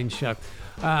on the main show.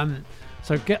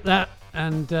 So get that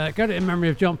and go to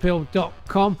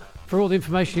inmemoryofjohnpeel.com for all the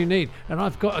information you need. And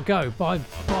I've got to go. Bye.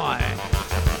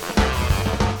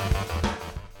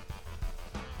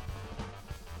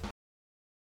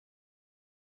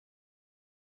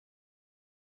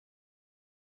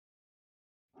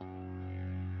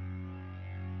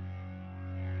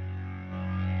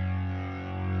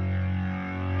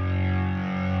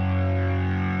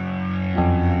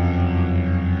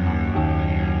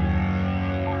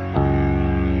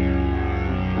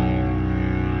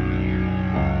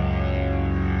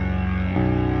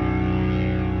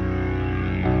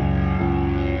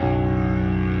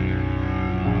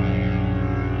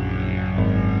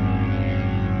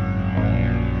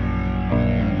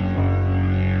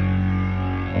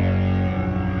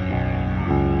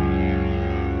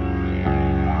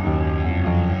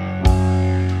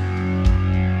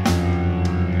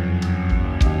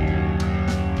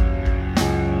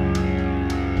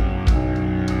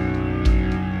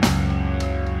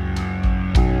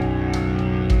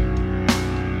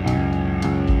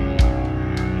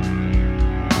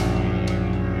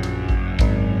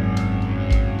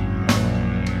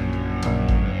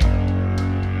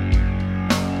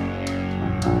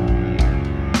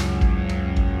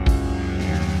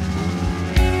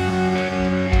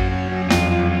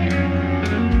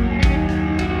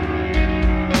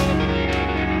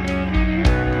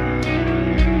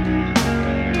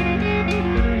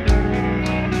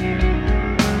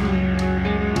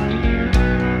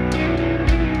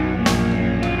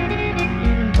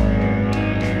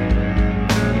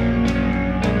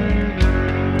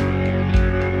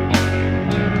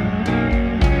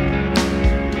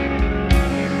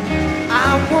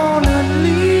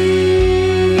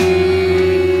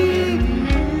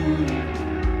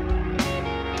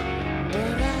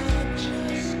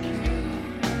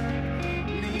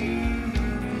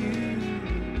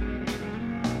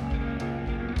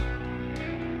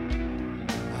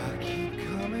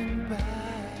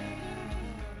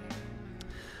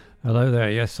 Hello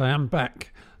there. Yes, I am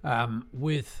back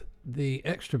with the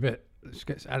extra bit that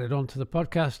gets added on to the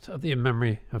podcast of the In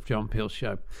Memory of John Peel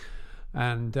show.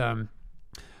 And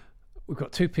we've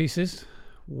got two pieces.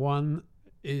 One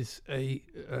is a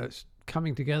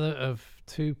coming together of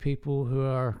two people who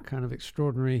are kind of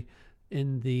extraordinary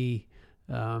in the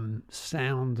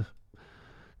sound,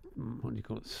 what do you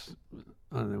call it?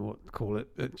 I don't know what to call it.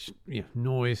 It's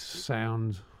noise,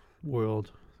 sound,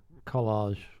 world,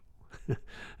 collage.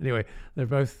 Anyway, they're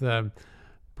both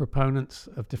proponents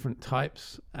of different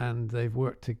types, and they've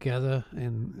worked together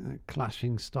in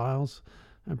clashing styles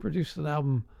and produced an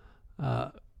album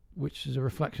which is a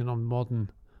reflection on modern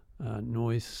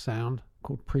noise sound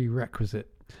called Prerequisite.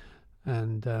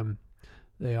 And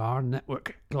they are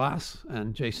Network Glass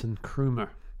and Jason Krumer.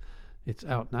 It's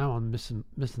out now on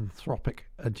Misanthropic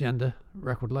Agenda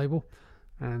record label.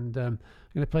 And I'm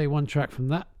going to play one track from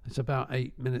that. It's about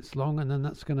 8 minutes long, and then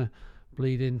that's going to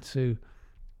bleed into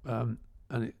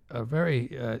a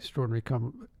very extraordinary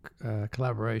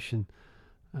collaboration,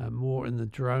 more in the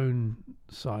drone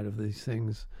side of these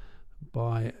things,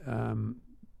 by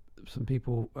some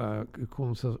people who call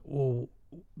themselves All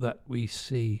That We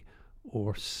See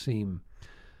or Seem.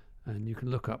 And you can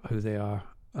look up who they are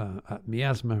at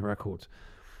Miasma Records.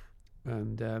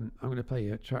 And I'm going to play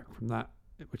you a track from that,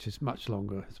 which is much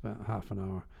longer. It's about half an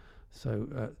hour.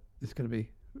 So it's going to be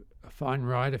a fine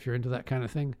ride if you're into that kind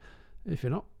of thing. If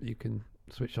you're not, you can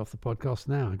switch off the podcast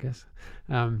now, I guess.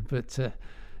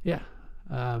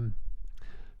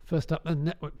 First up, then,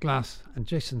 Network Glass and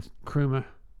Jason Krumer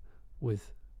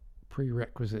with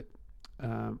Prerequisite,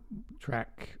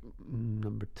 track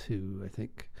number 2, I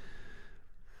think.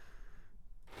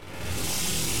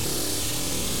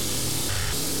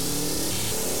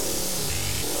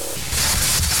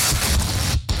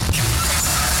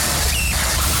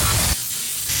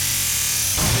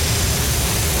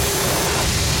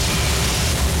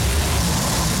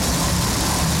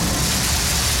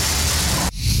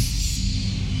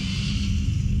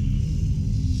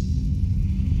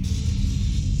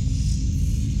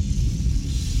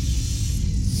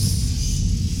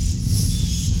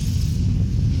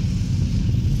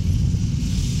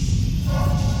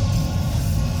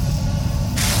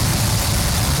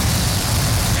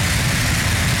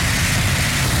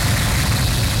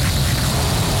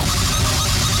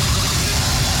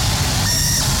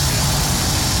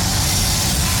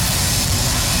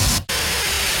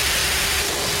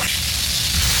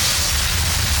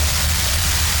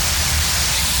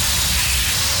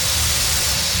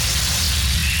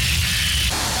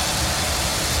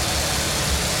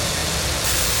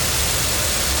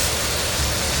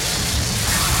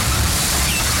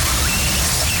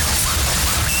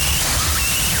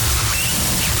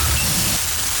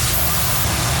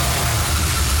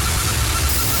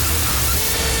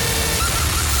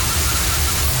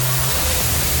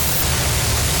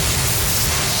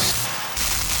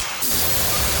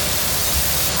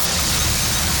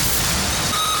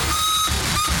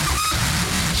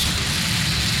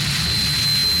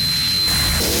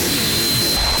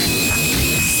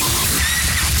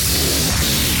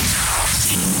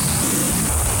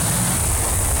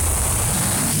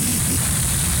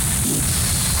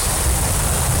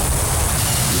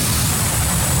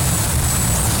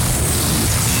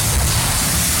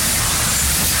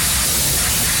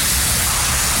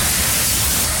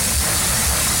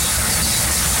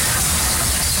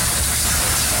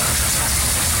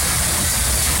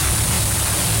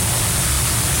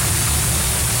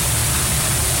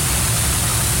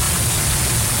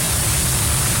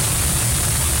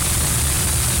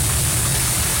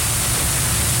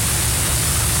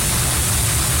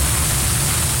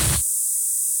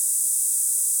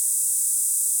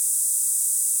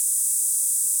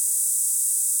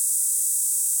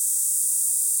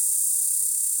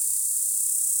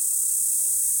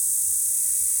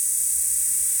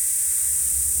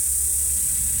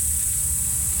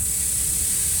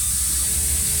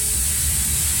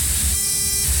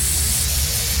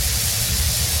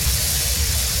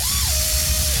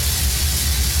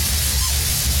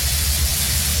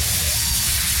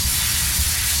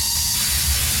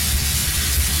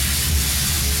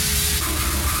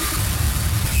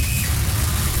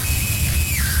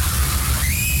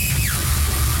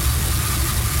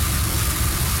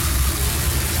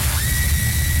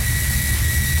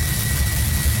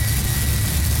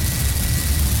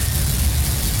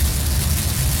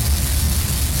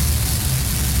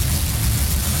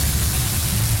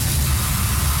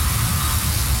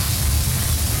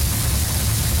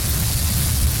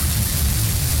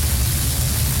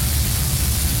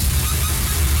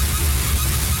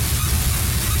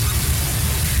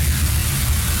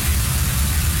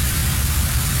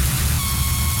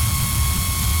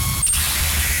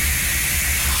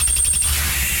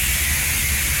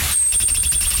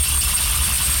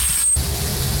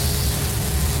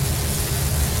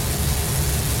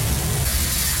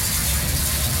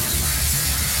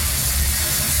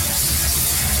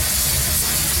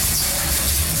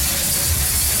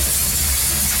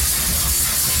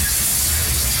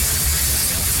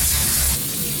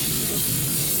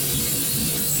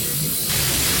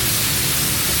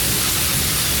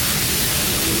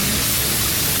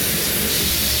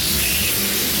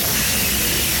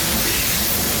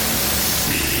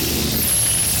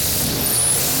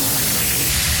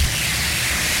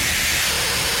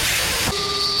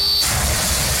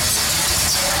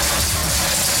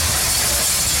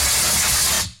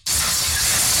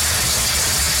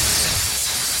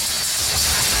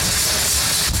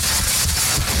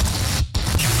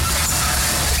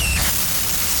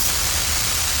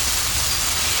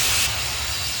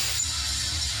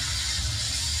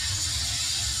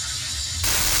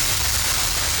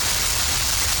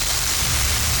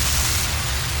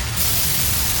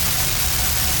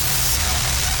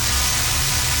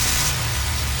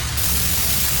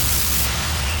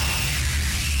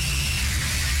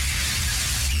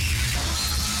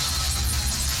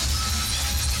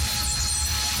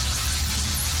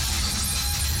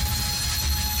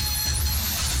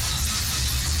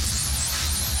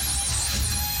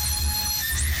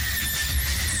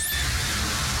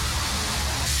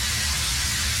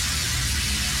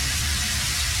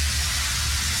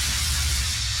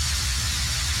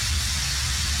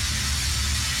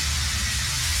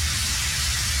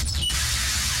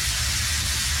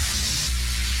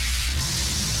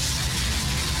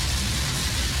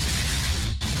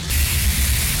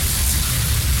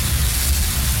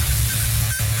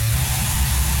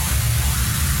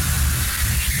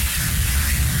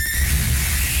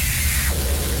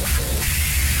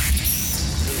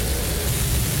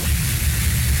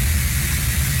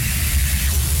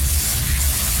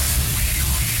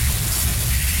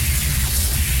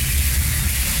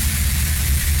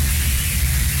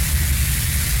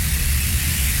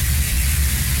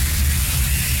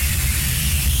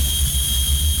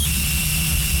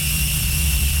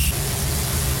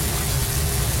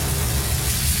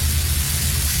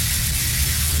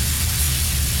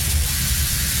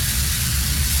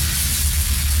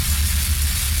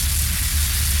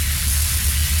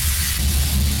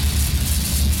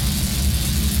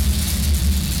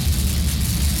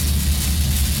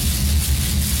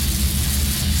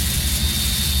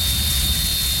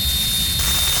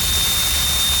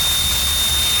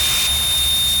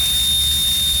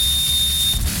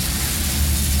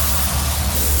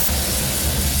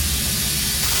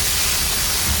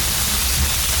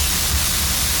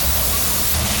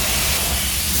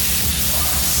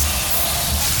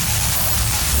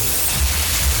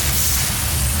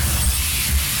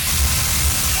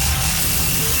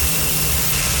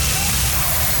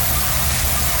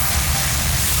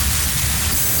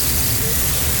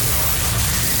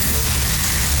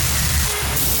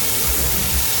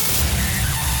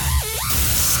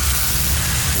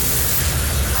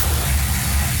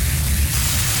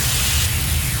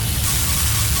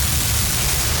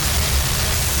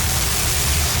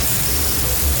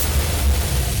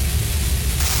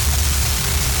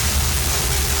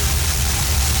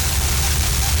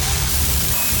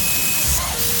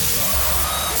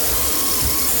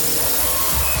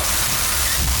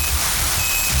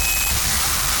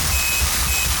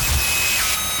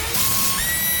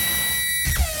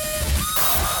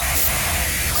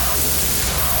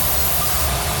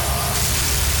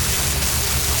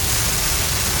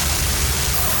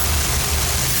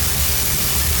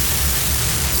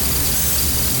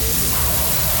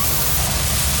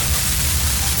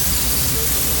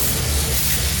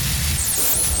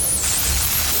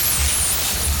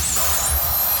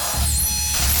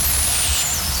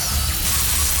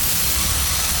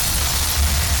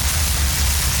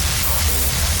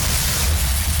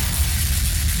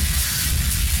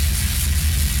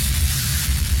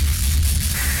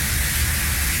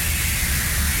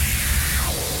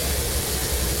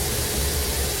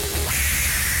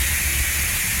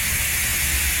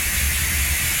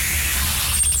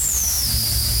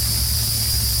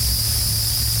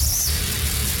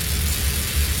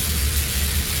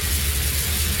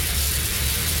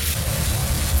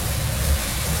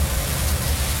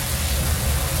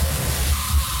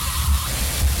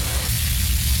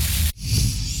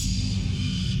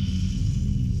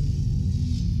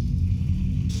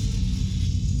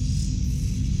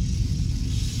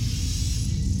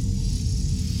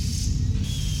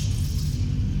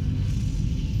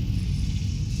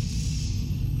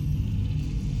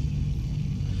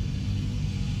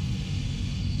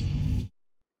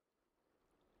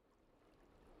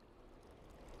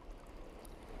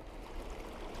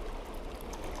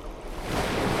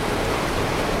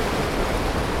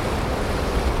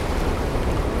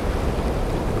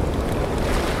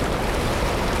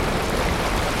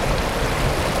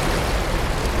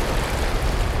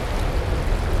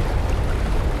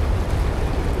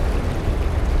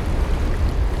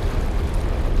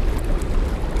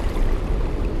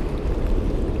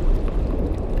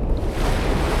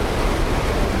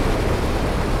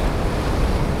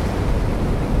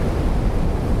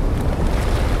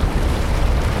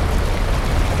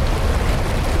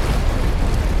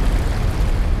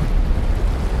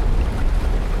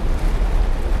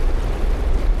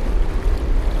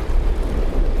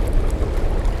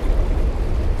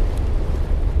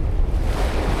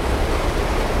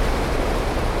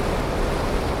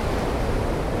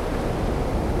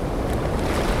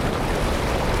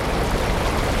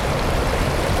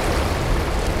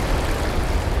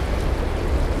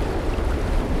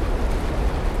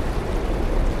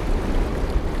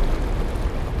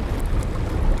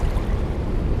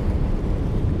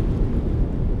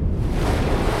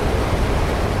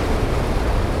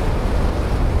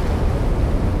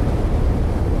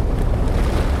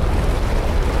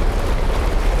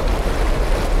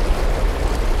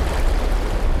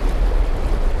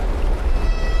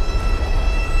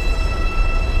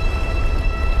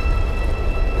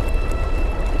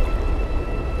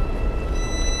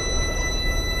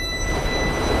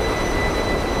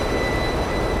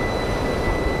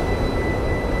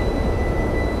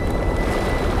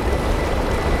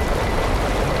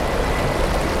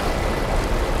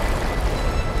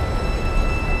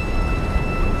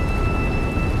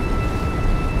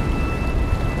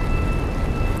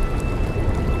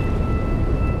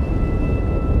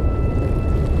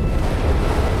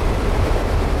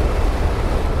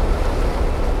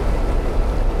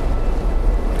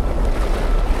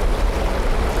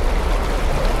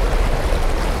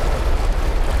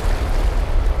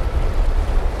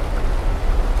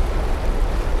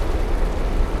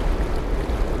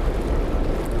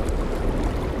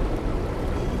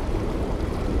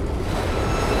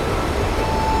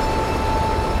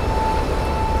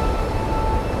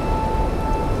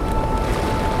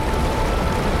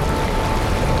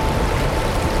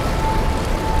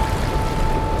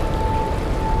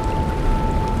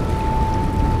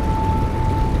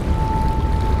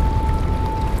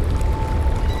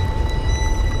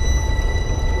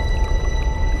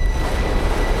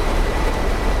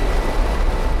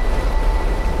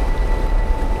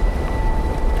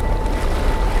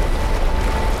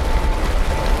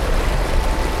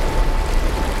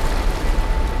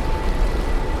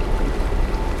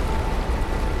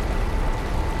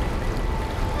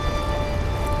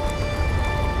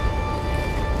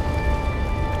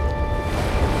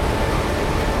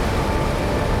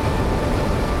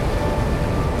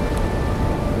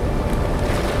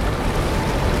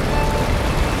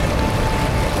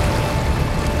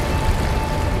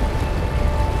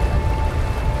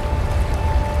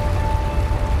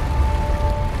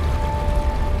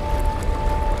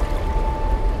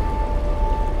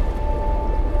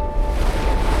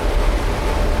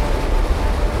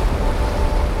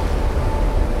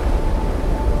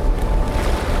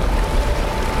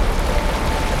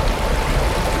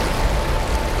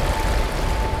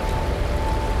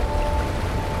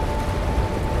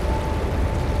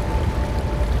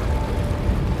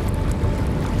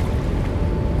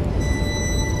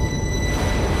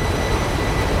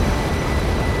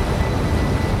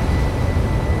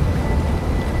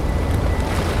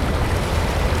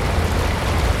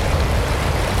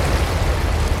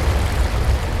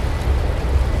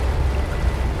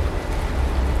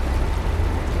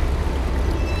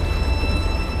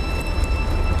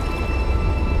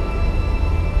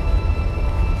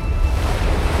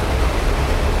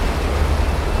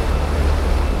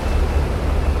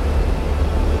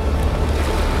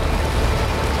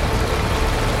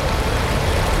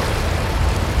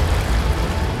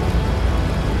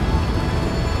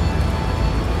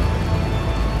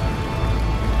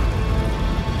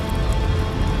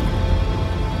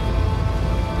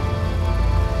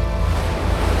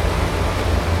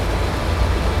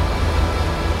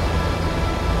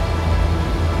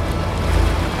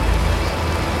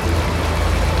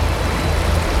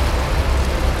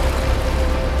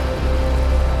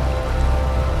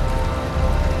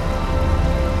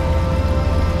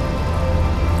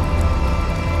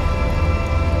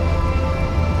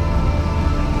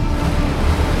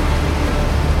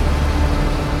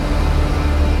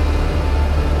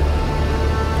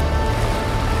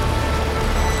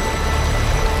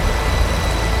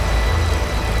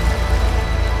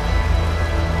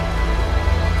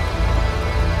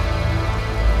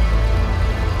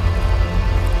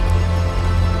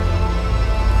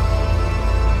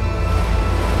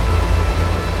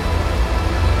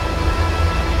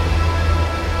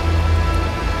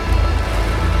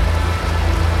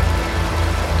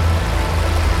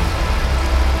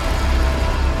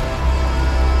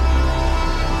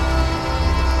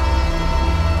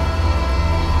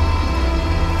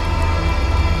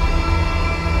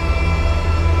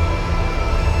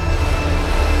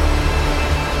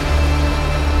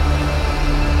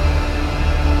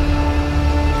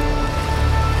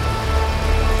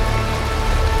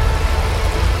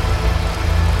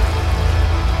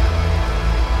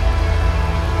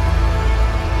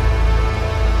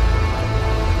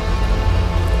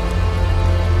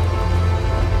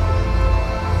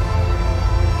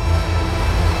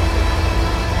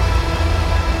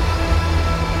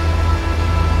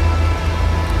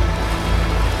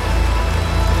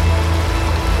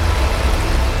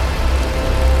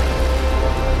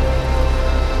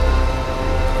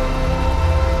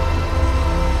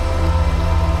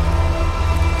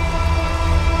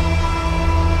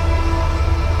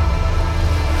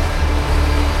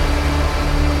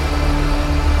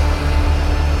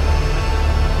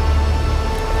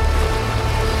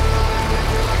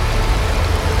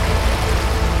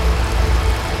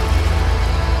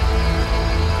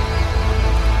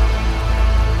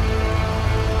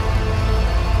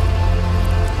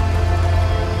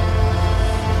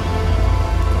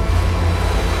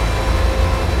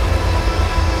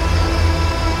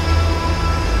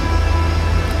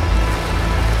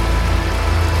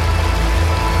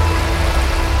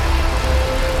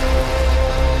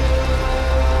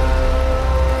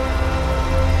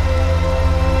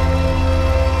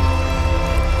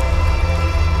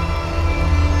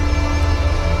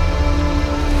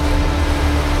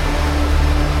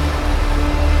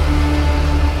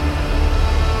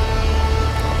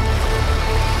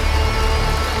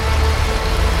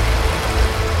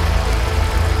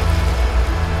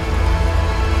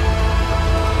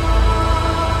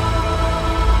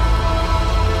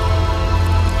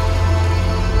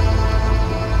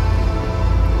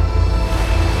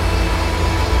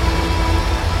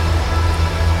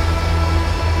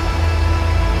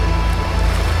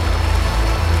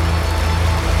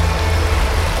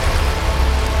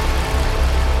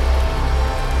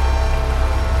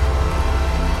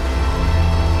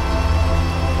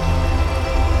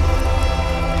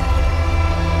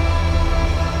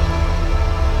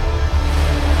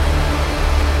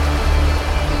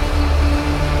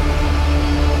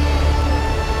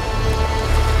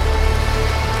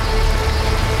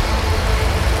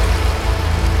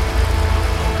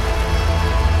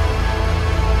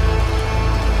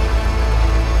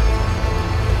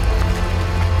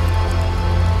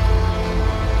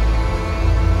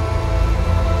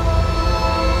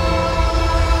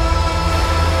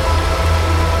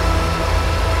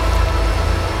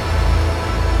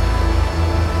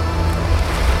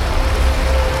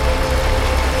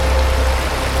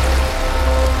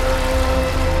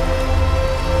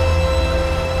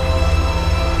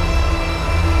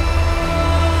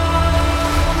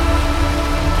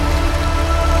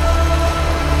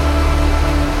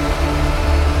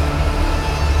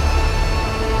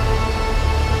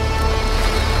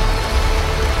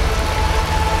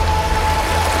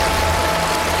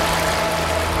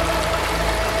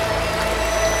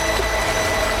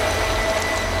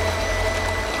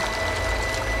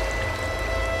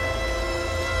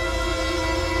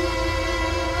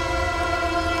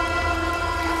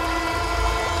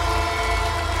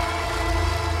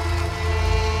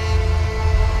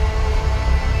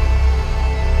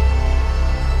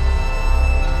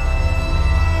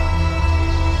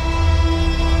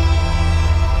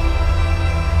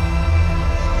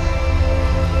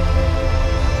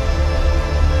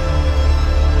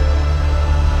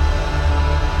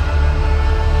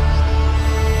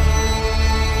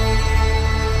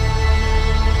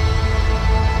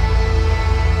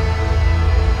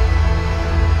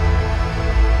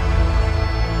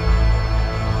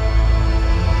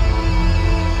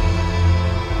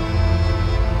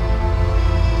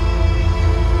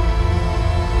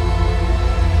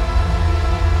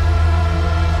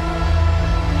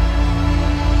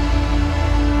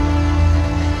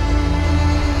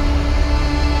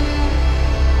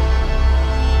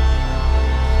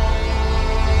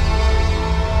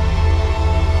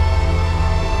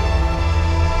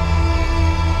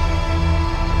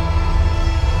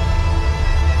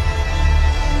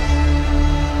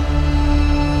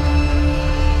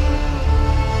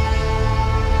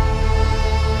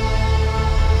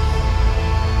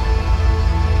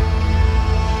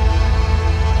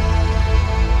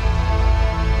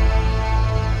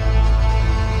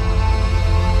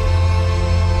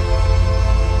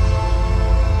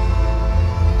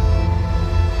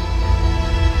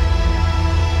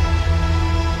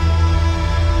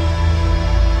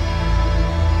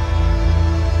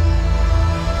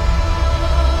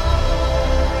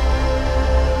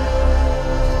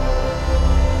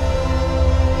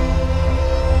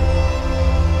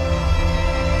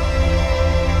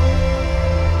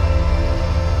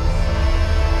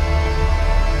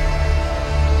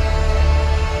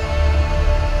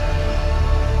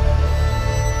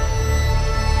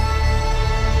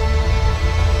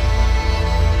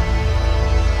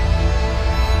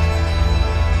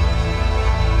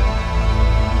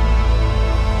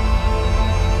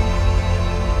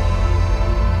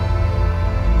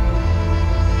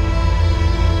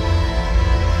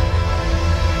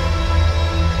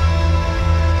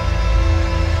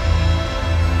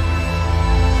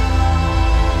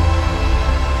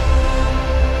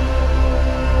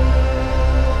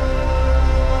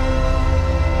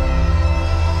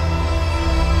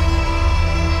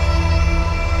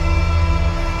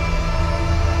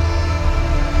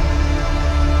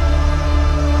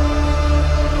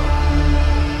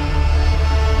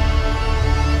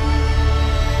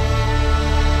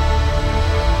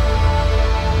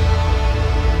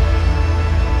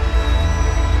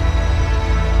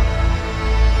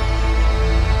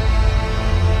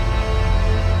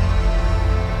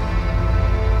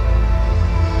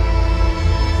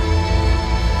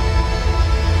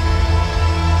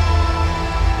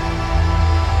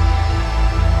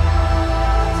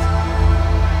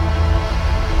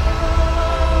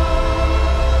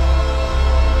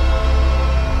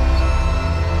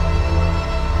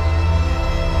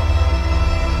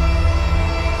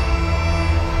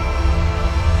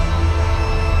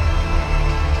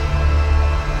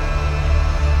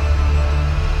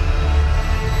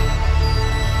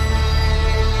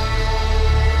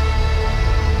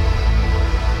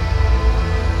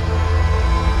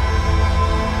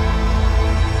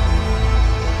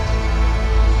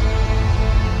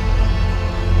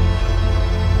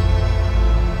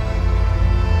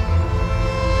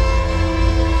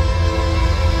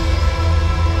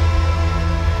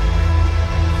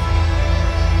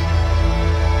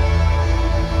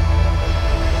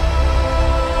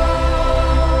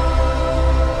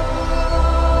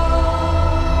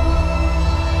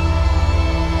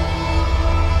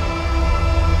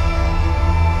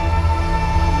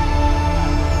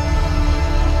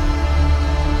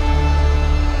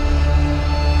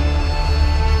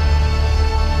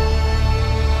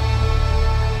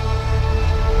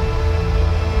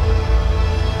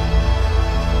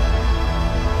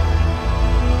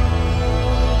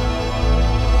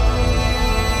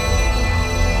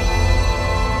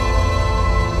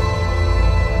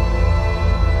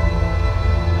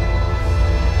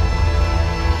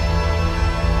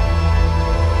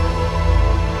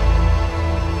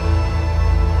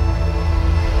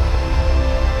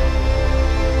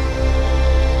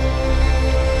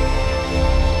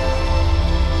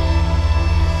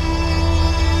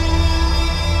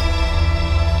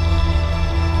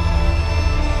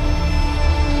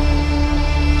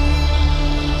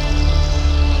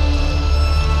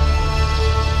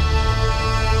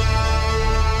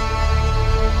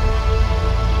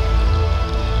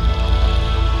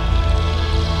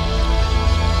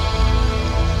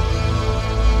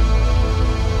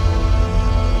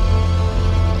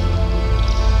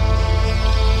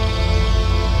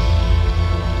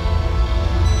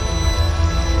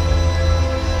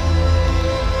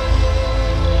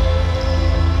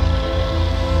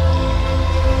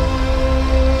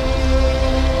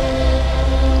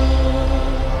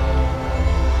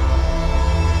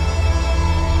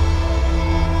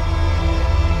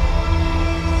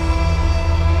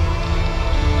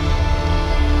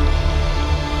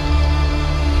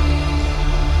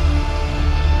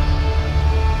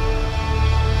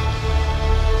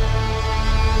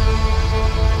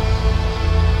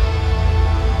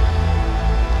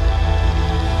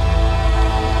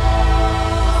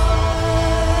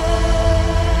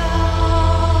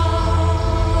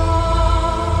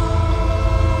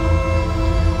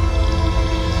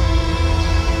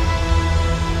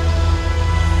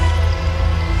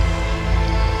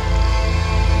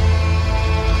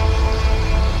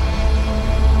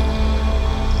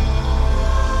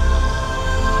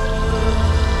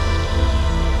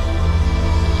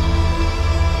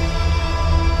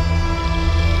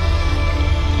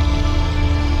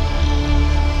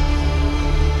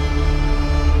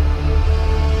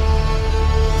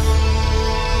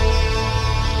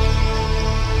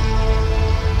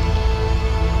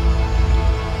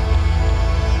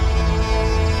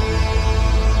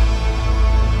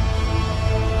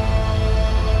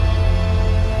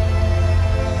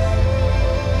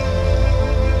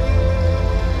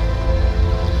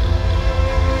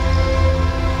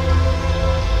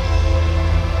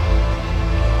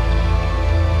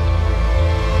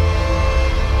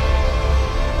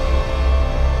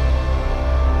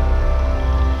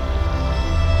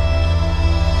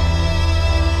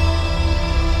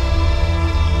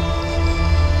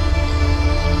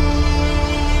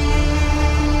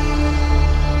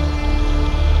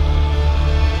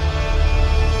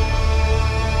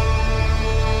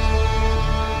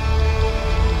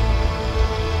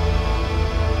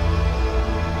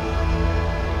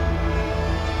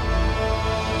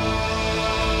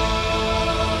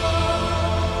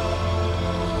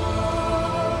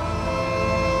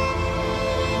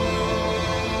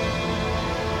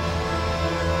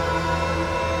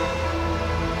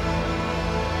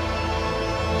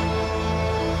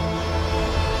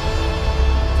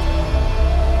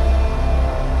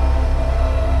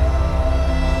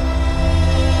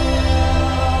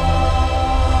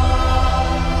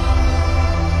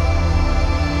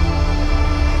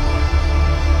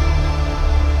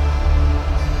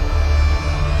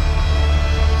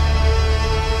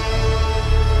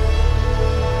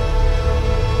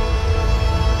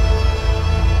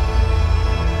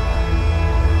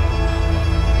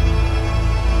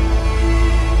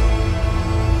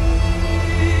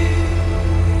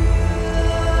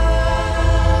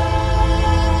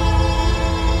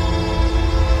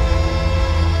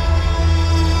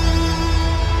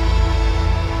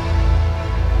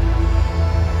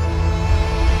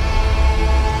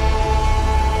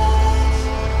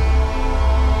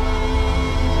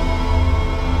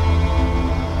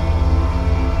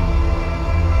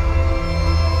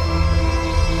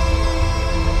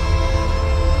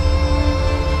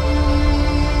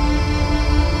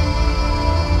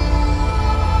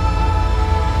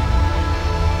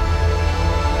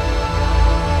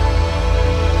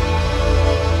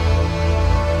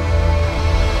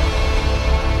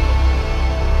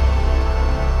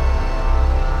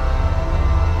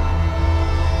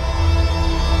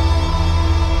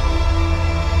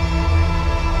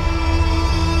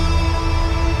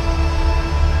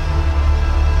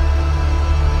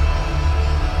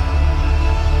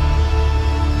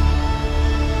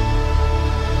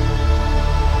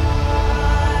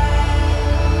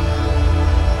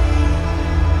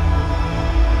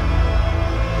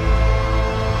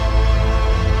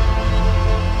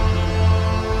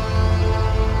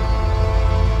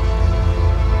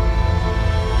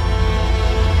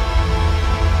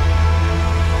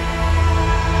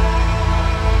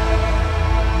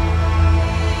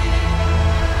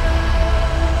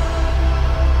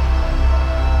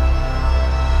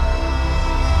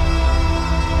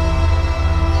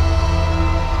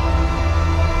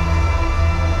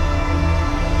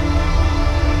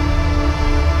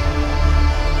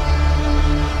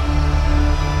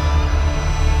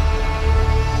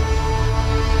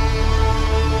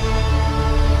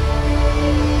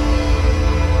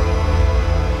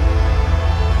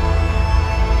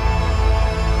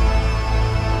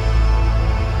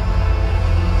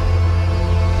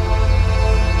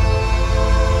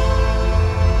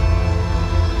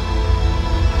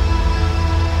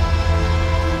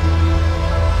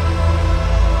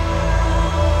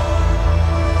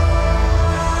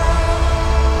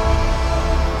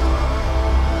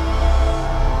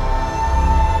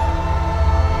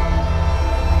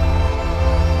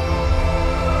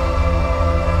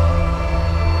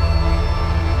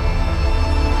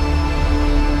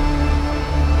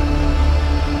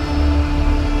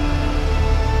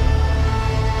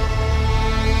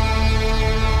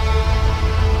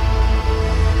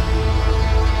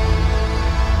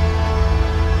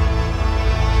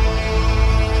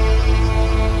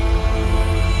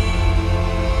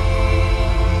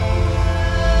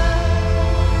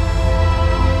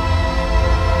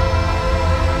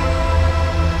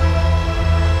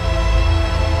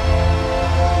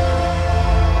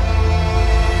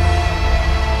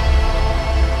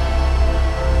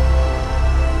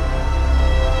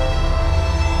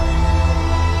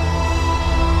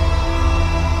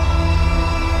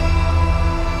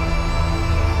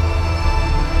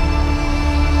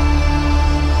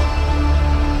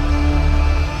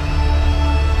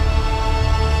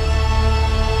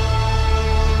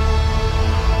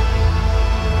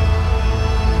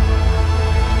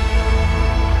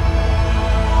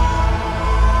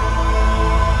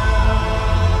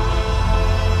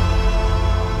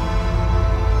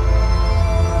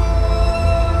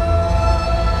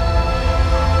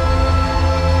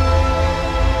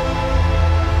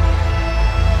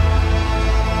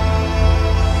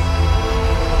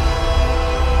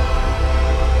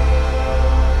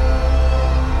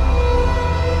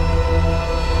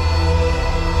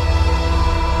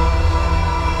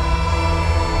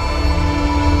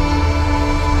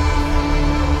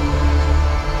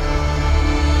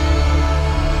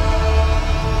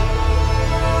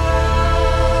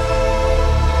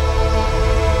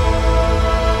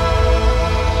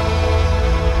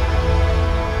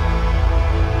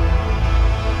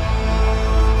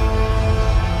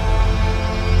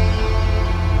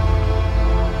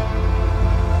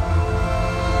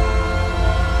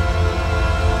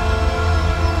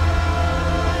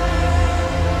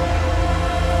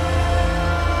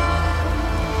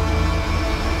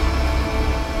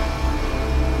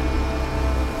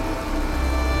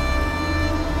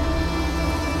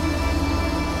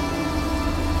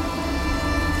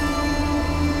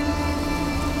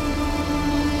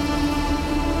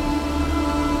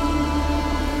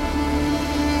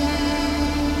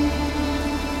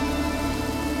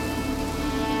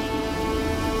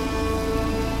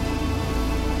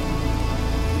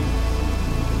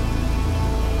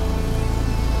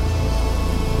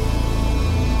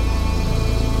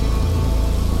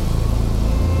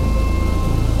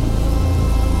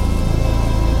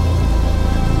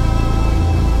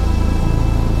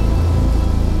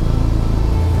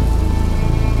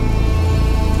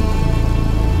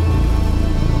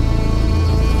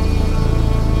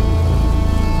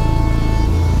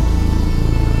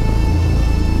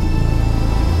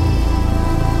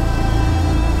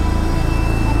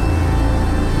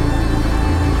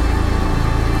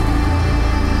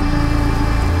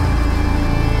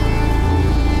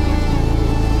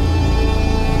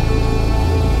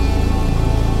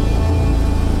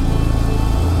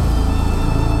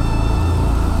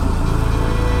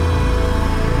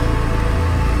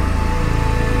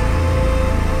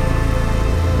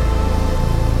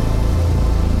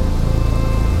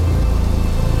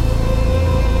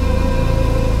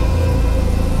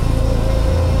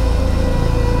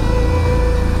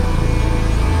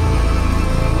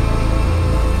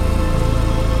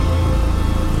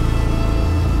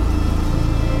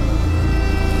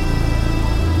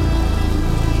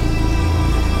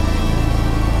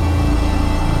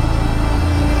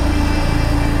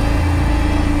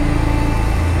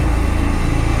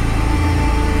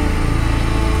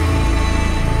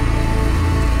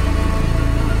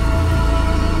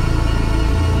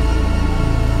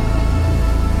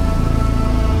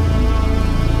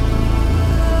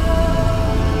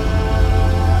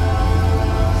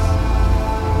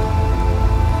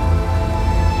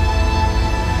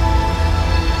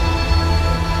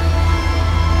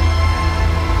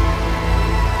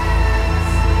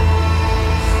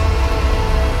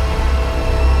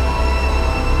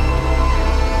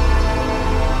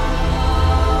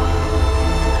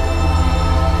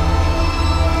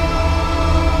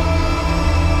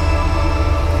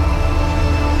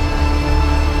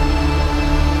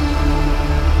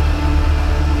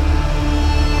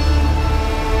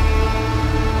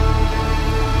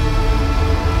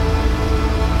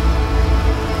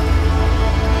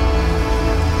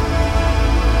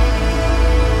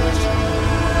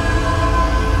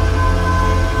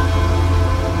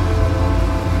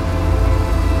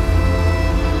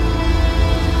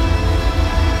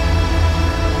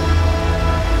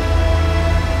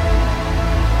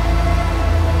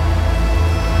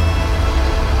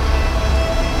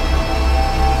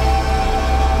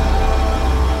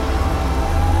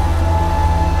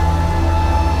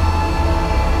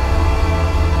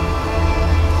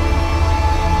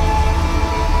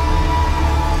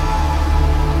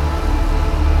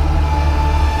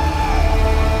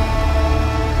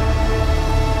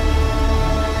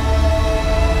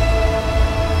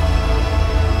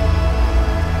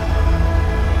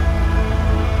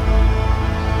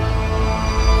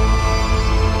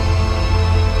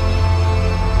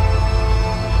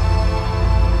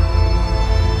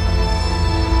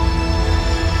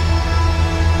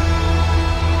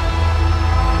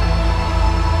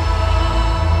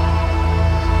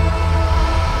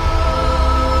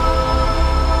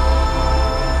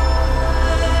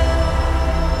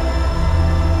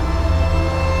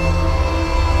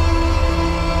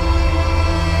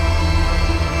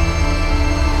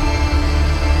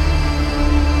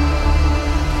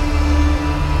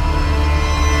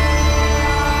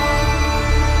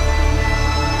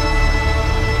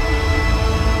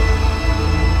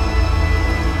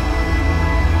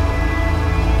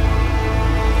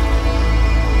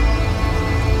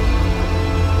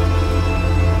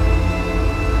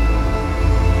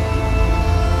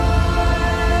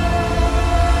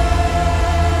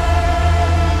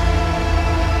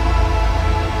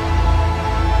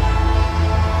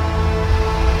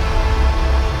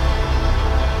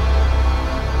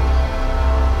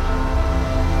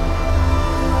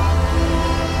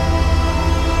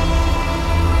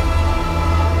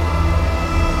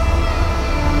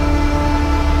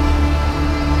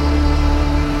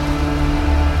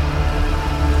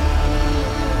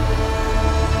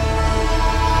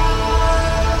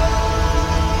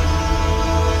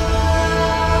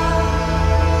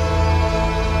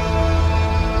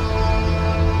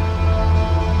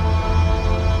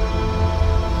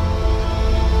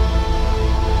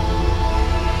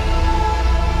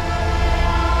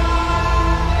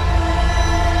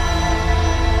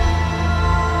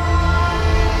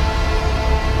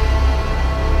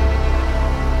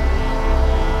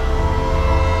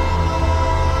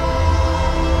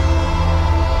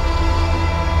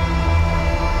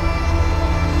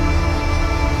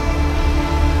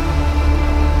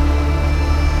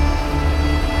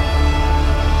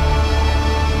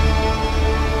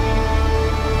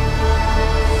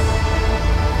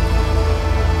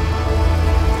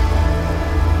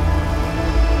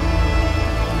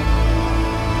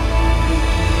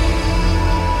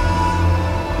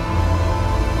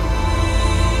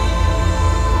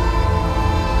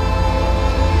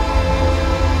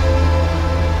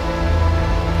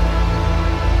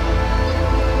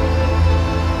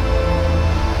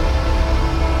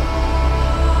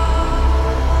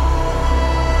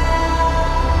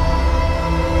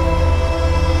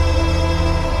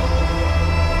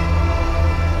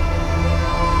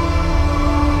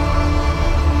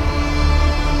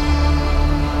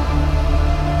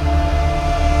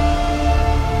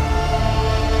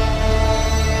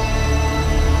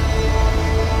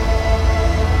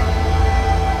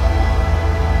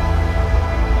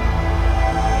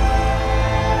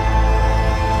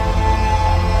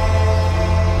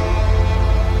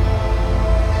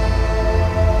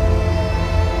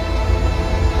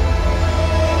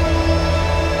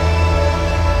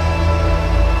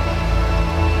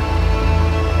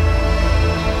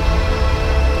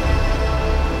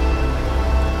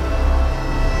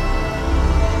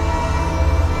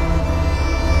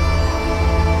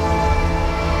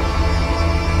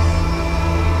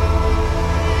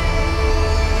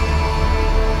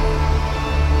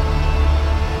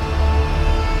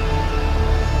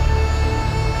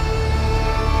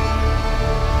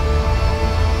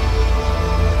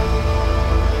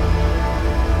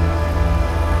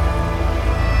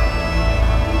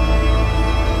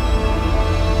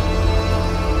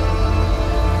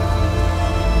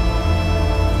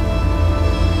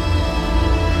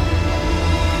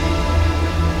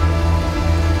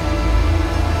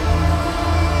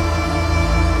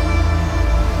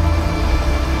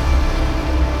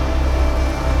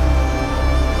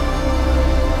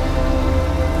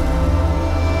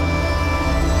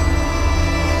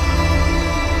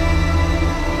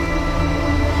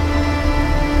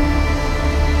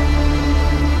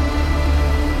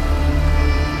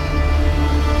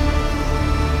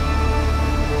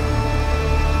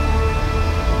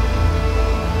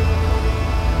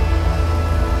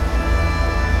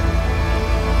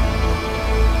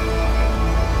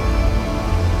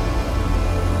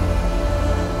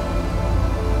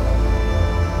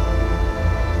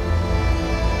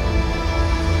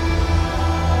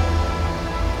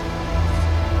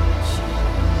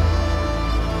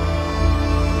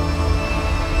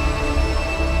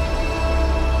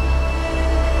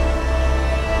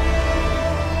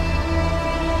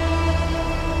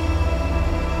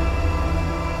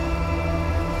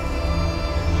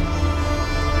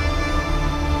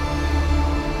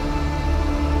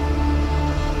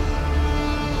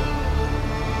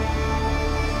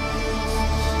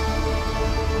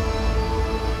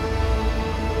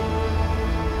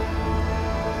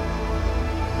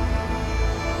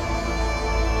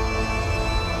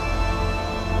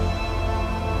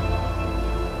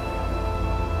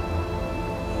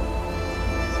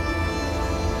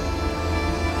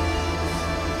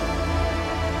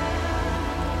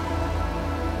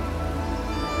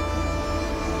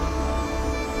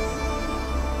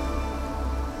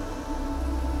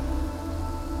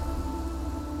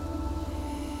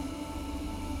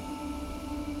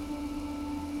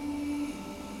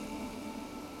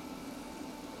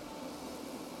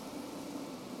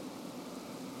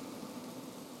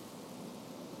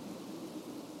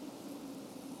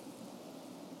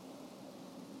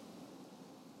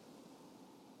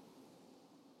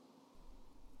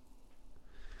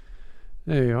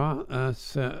 There you are.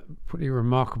 It's pretty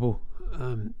remarkable.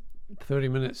 30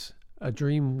 minutes, A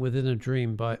Dream Within a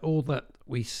Dream by All That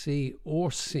We See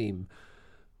or Seem.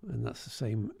 And that's the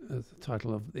same as the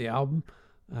title of the album.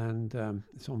 And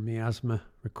it's on Miasma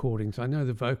Recordings. I know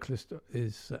the vocalist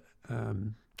is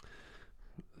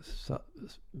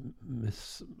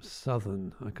Miss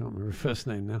Southern. I can't remember her first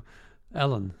name now.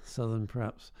 Ellen Southern,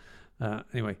 perhaps.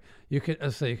 Anyway, you can,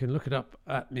 as I say, you can look it up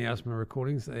at Miasma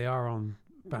Recordings. They are on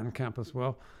Bandcamp as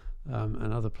well,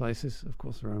 and other places, of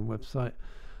course, their own website.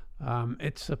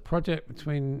 It's a project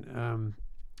between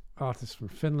artists from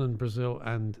Finland, Brazil,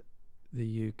 and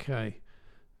the UK.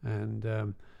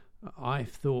 And I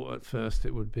thought at first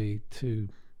it would be too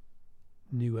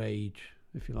new age,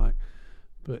 if you like.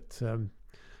 But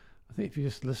I think if you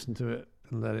just listen to it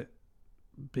and let it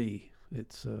be,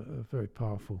 it's a very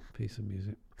powerful piece of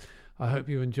music. I hope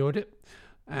you enjoyed it.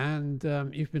 And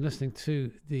you've been listening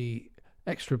to the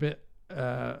extra bit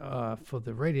for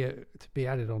the radio to be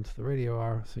added onto the radio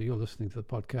hour. So you're listening to the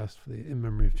podcast for the In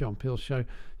Memory of John Peel show.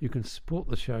 You can support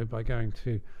the show by going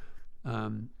to,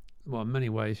 well, in many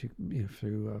ways, you know,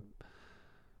 through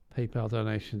PayPal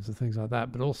donations and things like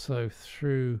that, but also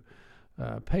through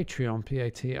Patreon,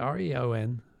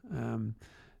 Patreon.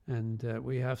 And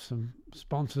we have some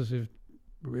sponsors who've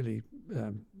really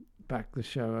backed the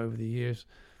show over the years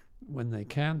when they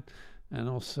can, and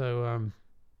also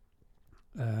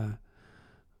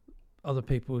other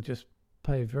people just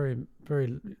pay very,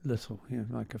 very little, you know,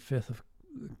 like a fifth of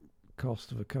the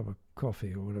cost of a cup of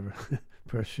coffee or whatever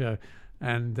per show,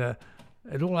 and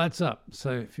it all adds up.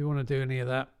 So if you want to do any of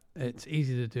that, it's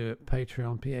easy to do at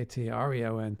Patreon,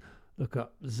 Patreon. Look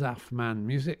up Zaphman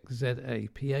Music,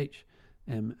 ZAPHMANN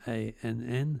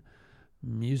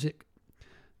Music,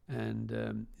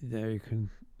 and there you can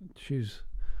choose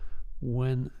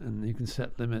when, and you can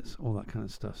set limits, all that kind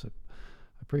of stuff. So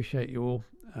I appreciate you all.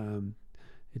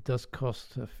 It does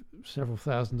cost several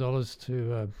 $1,000s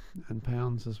to and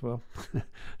pounds as well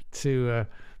to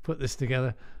put this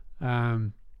together,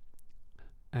 and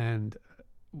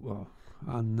well,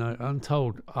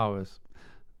 untold hours,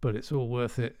 but it's all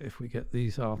worth it if we get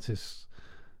these artists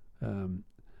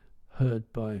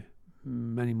heard by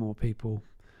many more people,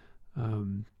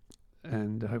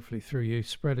 and hopefully through you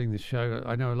spreading the show.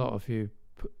 I know a lot of you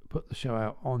put the show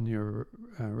out on your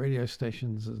radio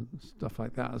stations and stuff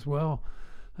like that as well.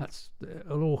 It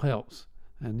all helps,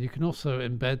 and you can also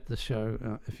embed the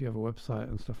show if you have a website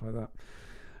and stuff like that,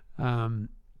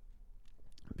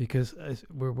 because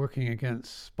we're working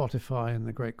against Spotify and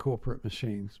the great corporate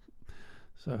machines.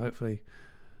 So hopefully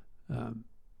some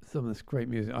of this great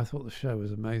music. I thought the show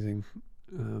was amazing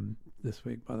this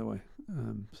week, by the way,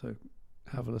 so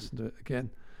have a listen to it again,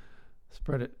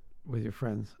 spread it with your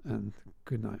friends, and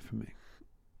good night from me.